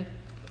end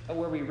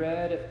where we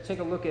read, take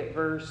a look at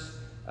verse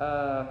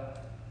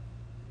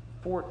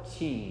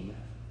 14.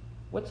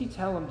 What's he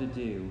tell them to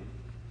do?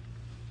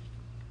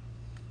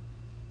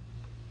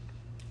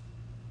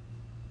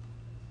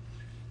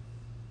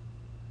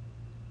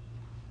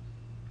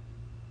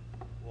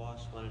 Wash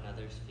one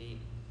another's feet.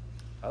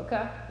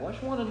 Okay,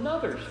 wash one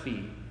another's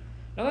feet.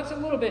 Now that's a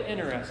little bit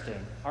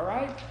interesting, all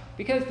right?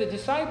 Because the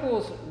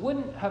disciples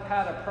wouldn't have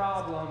had a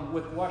problem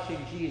with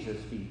washing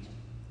Jesus' feet.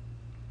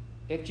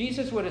 If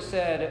Jesus would have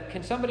said,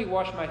 "Can somebody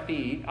wash my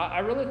feet?" I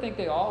really think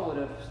they all would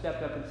have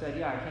stepped up and said,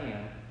 "Yeah, I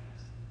can."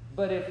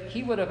 But if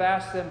he would have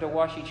asked them to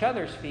wash each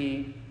other's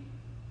feet,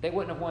 they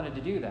wouldn't have wanted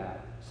to do that.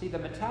 See, the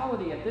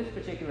mentality at this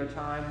particular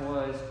time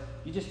was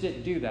you just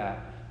didn't do that.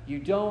 You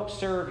don't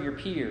serve your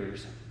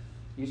peers.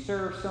 You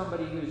serve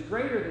somebody who's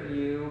greater than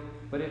you,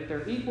 but if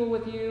they're equal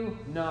with you,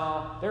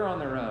 no, they're on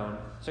their own.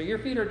 So your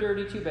feet are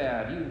dirty, too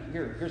bad.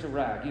 Here's a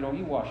rag. You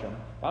wash them.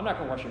 Well, I'm not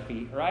going to wash your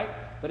feet, right?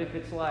 But if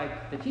it's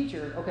like the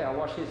teacher, okay, I'll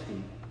wash his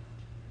feet.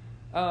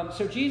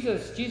 So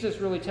Jesus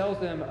really tells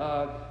them,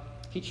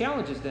 he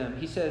challenges them.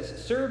 He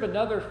says, serve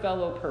another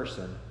fellow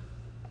person.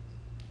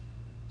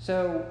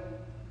 So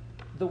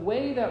the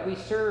way that we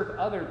serve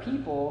other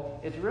people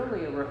is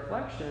really a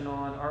reflection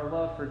on our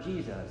love for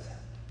Jesus.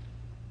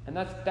 And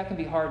that can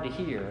be hard to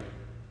hear.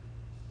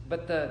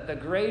 But the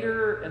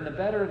greater and the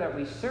better that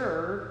we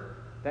serve,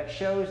 that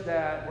shows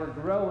that we're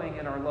growing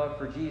in our love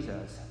for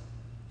Jesus.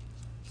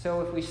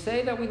 So if we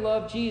say that we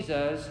love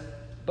Jesus,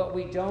 but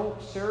we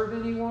don't serve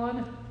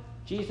anyone,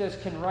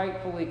 Jesus can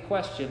rightfully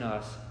question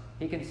us.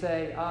 He can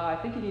say, I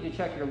think you need to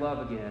check your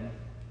love again.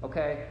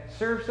 Okay?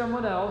 Serve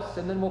someone else,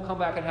 and then we'll come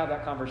back and have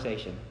that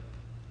conversation.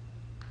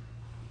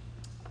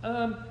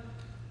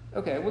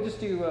 Okay, we'll just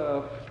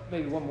do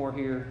maybe one more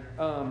here.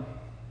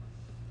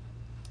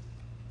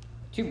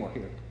 Two more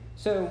here.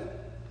 So,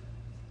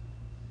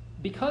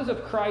 because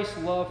of Christ's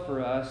love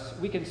for us,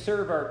 we can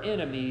serve our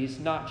enemies,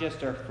 not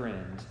just our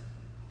friends.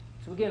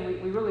 So again,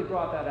 we really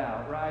brought that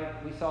out, right?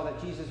 We saw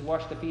that Jesus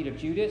washed the feet of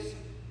Judas.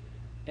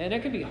 And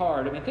it can be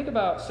hard. I mean, think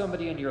about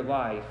somebody in your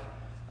life,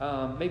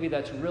 maybe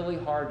that's really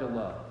hard to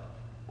love.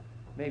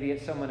 Maybe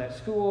it's someone at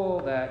school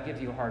that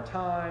gives you a hard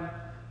time.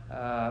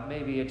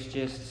 Maybe it's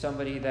just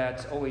somebody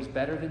that's always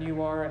better than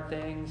you are at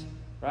things,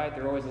 right?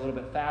 They're always a little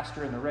bit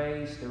faster in the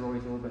race. They're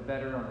always a little bit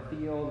better on the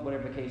field,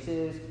 whatever the case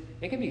is.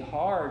 It can be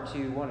hard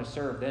to want to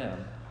serve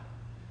them.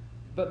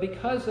 But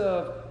because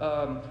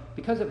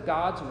of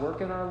God's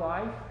work in our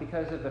life,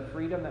 because of the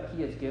freedom that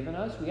He has given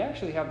us, we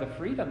actually have the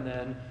freedom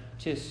then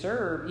to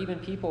serve even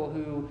people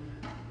who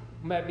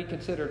might be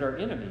considered our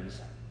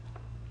enemies.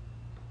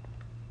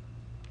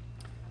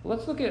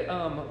 Let's look at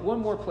one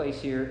more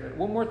place here,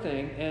 one more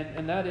thing,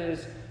 and that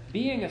is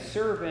being a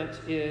servant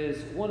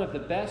is one of the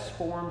best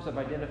forms of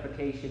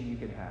identification you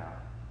can have.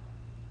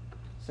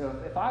 So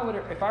if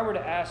I were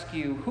to ask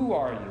you, who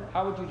are you?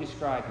 How would you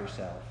describe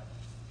yourself?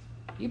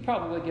 You'd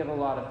probably give a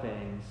lot of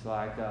things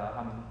like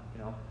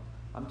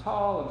I'm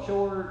tall, I'm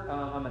short,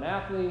 I'm an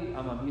athlete,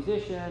 I'm a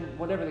musician,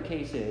 whatever the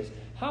case is.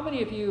 How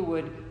many of you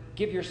would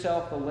give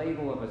yourself the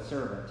label of a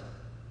servant?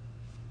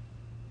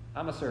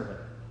 I'm a servant.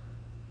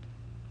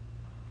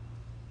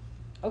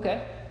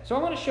 Okay, so I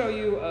want to show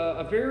you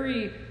a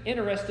very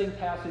interesting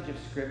passage of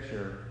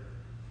Scripture.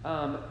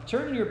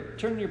 Turn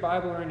in your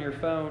Bible or in your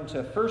phone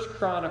to 1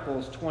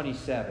 Chronicles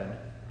 27.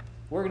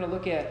 We're going to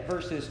look at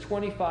verses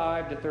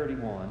 25 to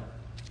 31.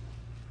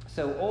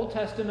 So Old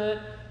Testament,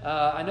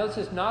 I know this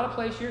is not a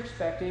place you're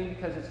expecting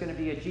because it's going to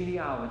be a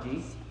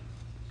genealogy.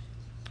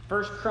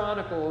 1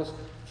 Chronicles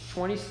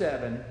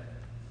 27.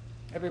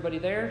 Everybody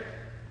there?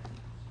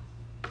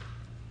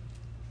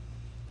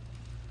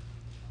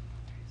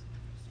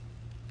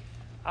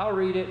 I'll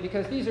read it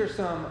because these are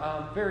some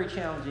very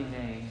challenging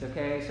names,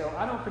 okay? So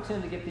I don't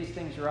pretend to get these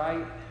things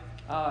right.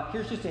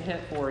 Here's just a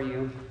hint for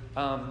you.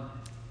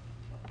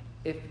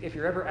 If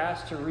you're ever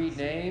asked to read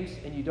names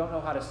and you don't know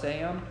how to say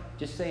them,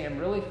 just say them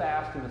really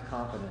fast and with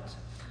confidence,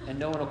 and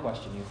no one will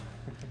question you.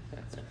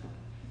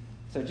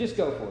 So just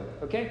go for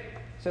it, okay?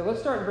 So let's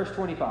start in verse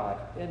 25,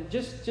 and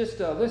just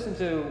listen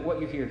to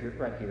what you hear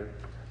right here.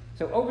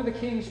 So over the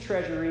king's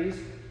treasuries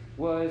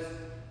was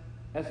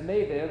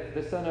Asmavev,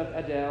 the son of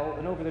Adel,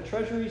 and over the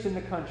treasuries in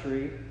the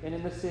country, and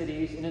in the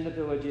cities, and in the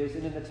villages,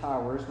 and in the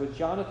towers was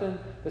Jonathan,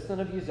 the son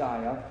of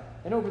Uzziah,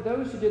 and over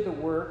those who did the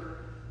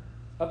work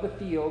of the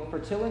field for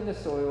tilling the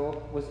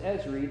soil was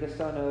Ezri, the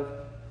son of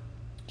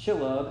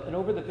Shilub, and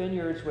over the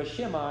vineyards was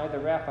Shimei, the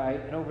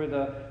Raphite, and over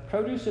the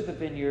produce of the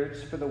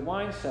vineyards for the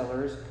wine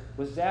cellars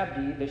was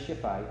Zabdi, the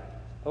Shiphite.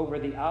 Over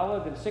the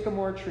olive and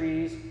sycamore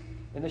trees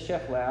in the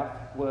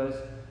Shephlaph was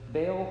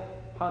Baal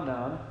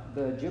Hanan,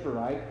 the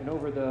Giberite, and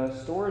over the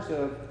stores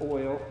of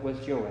oil was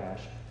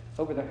Joash.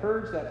 Over the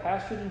herds that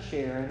pastured in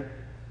Sharon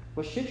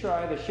was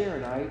Shitrai the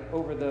Sharonite.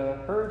 Over the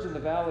herds in the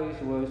valleys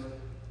was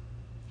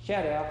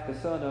Shaddaph, the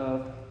son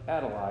of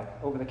Adalai.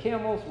 Over the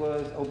camels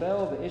was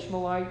Obel the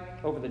Ishmaelite.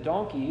 Over the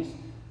donkeys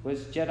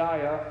was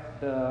Jediah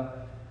the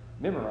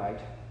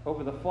Mimrite.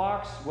 Over the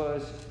flocks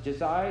was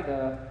Jezai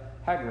the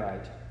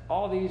Hagarite.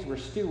 All these were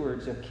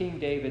stewards of King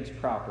David's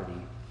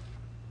property.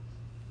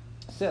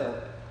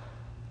 So,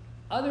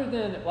 other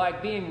than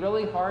like being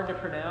really hard to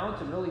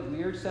pronounce and really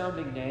weird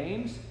sounding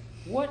names,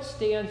 what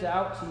stands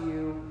out to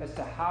you as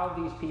to how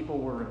these people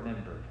were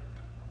remembered?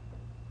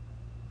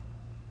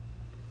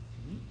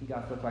 You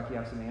guys look like you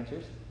have some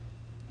answers.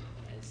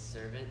 As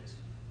servants.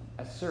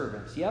 As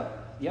servants,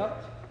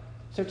 yep.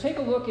 So take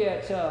a look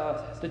at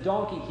the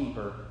donkey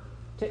keeper.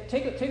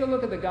 Take a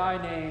look at the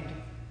guy named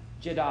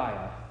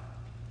Jedediah.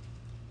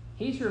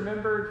 He's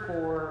remembered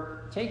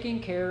for taking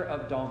care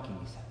of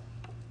donkeys.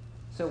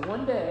 So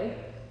one day,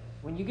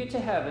 when you get to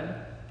heaven,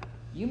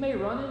 you may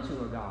run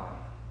into a guy,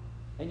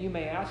 and you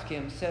may ask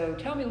him, so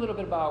tell me a little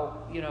bit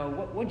about,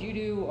 what did you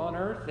do on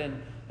earth?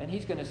 And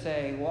he's going to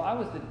say, well, I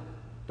was the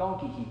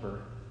donkey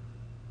keeper.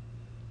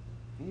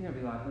 And you're going to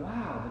be like,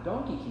 wow, the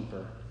donkey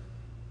keeper.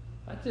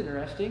 That's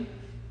interesting.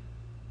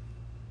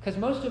 Because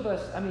most of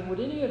us, would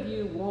any of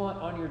you want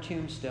on your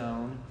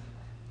tombstone,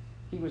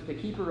 he was the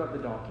keeper of the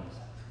donkeys?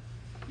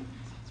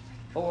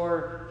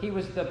 Or he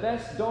was the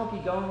best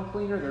donkey dung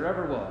cleaner there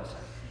ever was?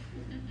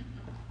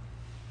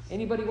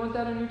 Anybody want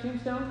that on your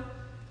tombstone?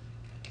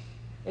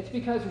 It's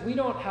because we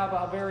don't have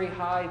a very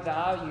high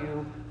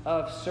value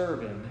of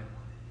serving.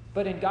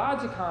 But in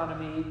God's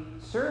economy,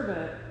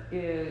 servant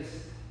is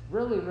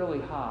really, really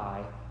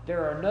high.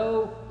 There are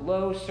no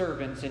low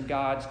servants in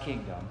God's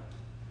kingdom.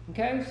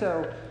 Okay,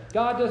 so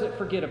God doesn't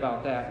forget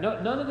about that.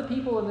 None of the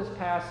people in this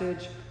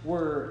passage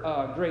were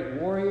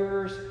great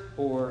warriors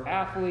or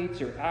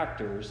athletes or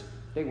actors.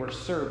 They were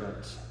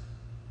servants.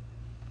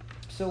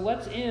 So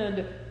let's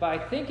end by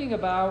thinking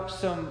about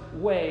some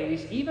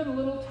ways, even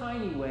little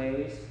tiny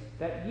ways,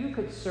 that you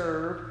could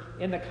serve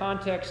in the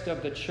context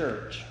of the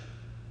church.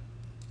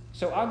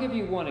 So I'll give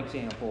you one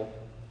example.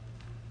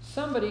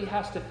 Somebody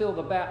has to fill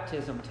the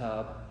baptism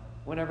tub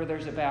whenever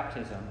there's a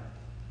baptism.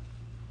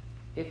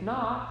 If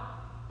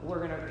not,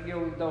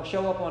 they'll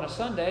show up on a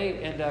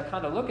Sunday and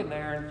kind of look in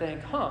there and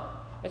think,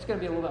 it's going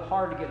to be a little bit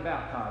hard to get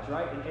baptized,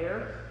 right? In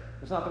air.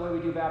 It's not the way we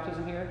do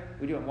baptism here.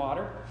 We do it in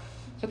water.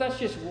 So that's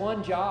just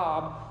one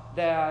job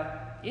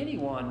that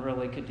anyone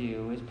really could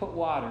do, is put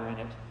water in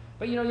it.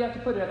 But you have to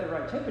put it at the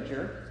right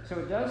temperature. So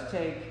it does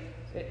take,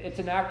 it's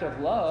an act of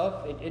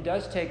love. It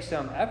does take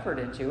some effort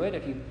into it.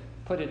 If you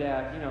put it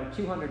at,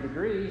 200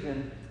 degrees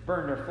and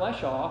burn their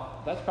flesh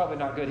off, that's probably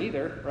not good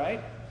either,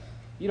 right?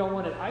 You don't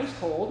want it ice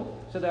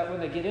cold so that when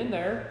they get in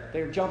there,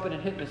 they're jumping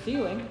and hitting the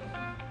ceiling.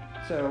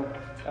 So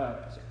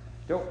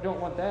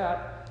don't want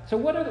that. So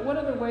what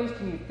other ways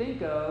can you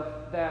think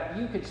of that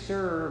you could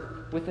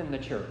serve within the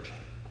church?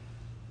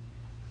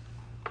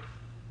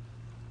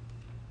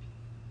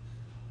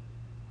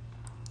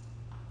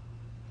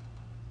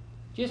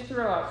 Just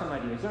throw out some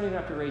ideas. You don't even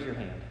have to raise your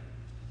hand.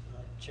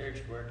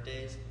 Church work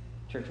days.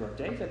 Church work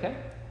days, okay.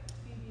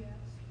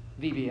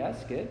 VBS.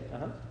 VBS, good.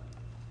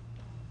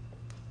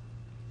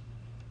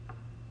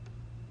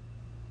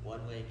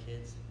 One-way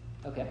kids.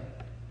 Okay.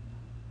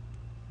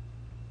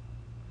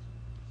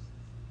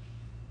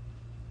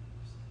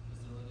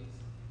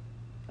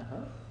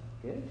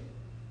 Good.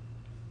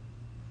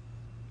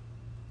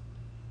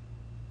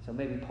 So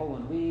maybe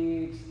pulling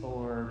weeds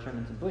or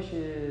trimming some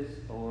bushes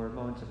or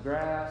mowing some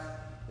grass.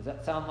 Does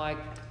that sound like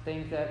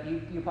things that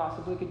you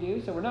possibly could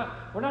do? So we're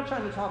not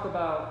trying to talk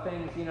about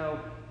things,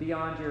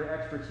 beyond your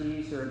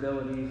expertise or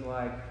abilities,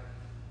 like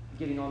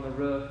getting on the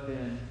roof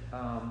and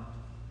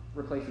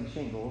replacing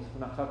shingles.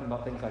 We're not talking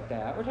about things like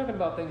that. We're talking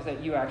about things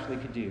that you actually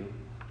could do.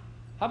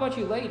 How about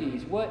you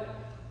ladies?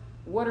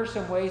 What are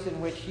some ways in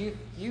which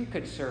you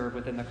could serve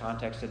within the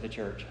context of the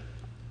church?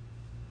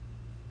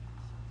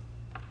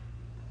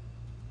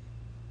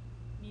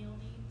 Meal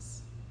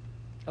needs.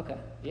 Okay,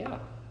 yeah.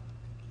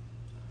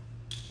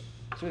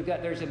 So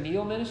there's a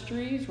meal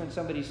ministries when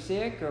somebody's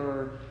sick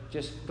or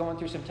just going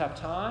through some tough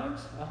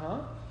times.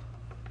 Volunteering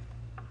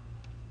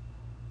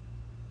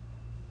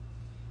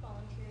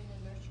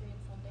in nursery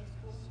and Sunday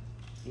school.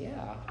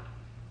 Yeah.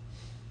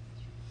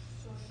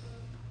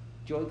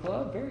 Joy Joy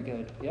Club, very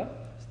good. Yep.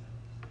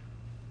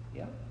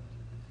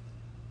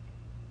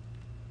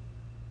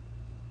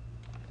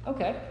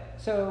 Okay,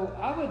 so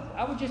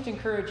I would just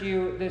encourage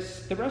you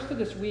the rest of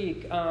this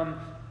week,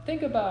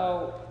 think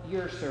about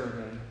your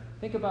serving.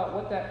 Think about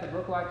what that could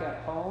look like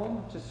at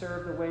home to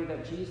serve the way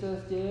that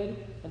Jesus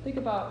did, and think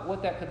about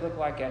what that could look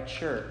like at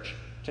church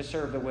to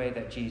serve the way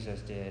that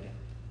Jesus did.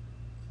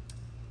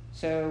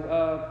 So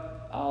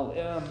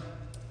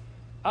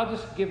I'll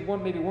just give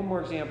maybe one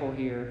more example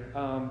here.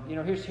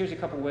 Here's a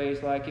couple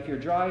ways. Like if you're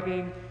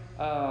driving,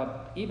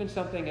 even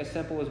something as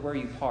simple as where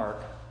you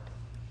park.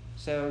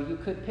 So you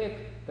could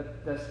pick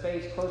the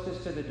space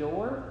closest to the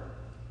door,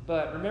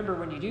 but remember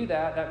when you do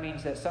that, that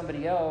means that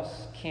somebody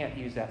else can't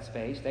use that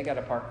space. They got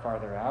to park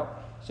farther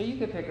out. So you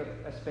could pick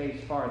a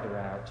space farther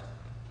out.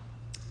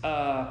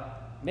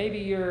 Maybe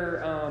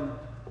you're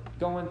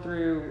going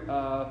through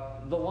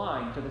the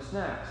line for the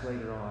snacks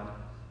later on,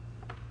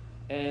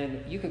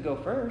 and you could go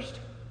first,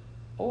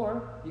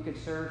 or you could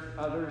serve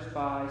others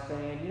by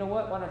saying, you know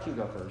what, why don't you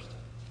go first,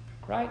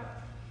 right?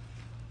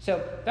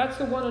 So that's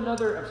the one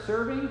another of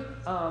serving.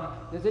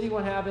 Does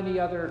anyone have any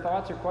other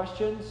thoughts or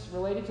questions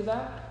related to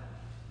that?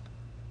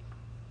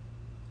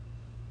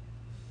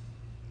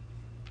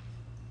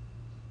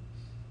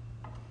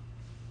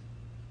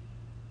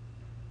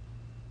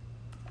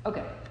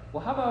 Okay,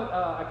 well, how about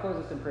I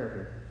close this in prayer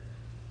here?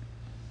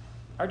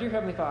 Our dear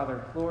Heavenly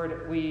Father,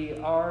 Lord, we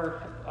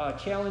are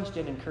challenged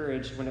and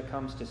encouraged when it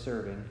comes to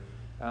serving.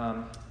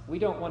 We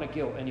don't want to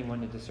guilt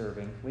anyone into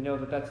serving. We know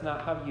that that's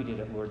not how you did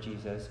it, Lord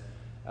Jesus.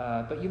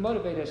 But you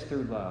motivate us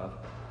through love.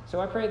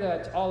 So I pray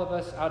that all of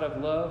us, out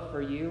of love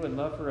for you and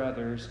love for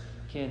others,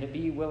 can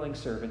be willing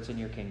servants in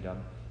your kingdom.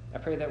 I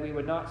pray that we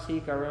would not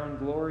seek our own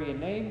glory and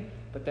name,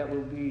 but that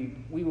we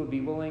would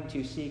be willing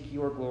to seek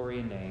your glory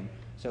and name.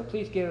 So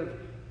please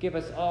give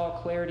us all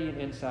clarity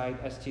and insight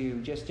as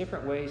to just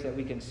different ways that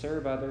we can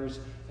serve others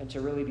and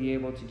to really be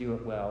able to do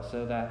it well,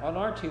 so that on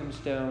our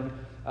tombstone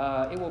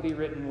it will be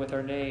written with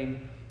our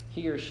name,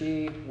 he or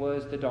she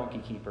was the donkey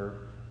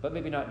keeper, but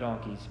maybe not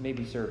donkeys,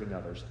 maybe serving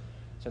others.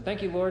 So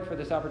thank you, Lord, for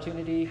this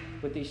opportunity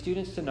with these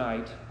students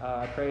tonight.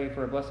 I pray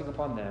for a blessing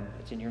upon them.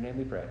 It's in your name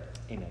we pray.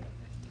 Amen.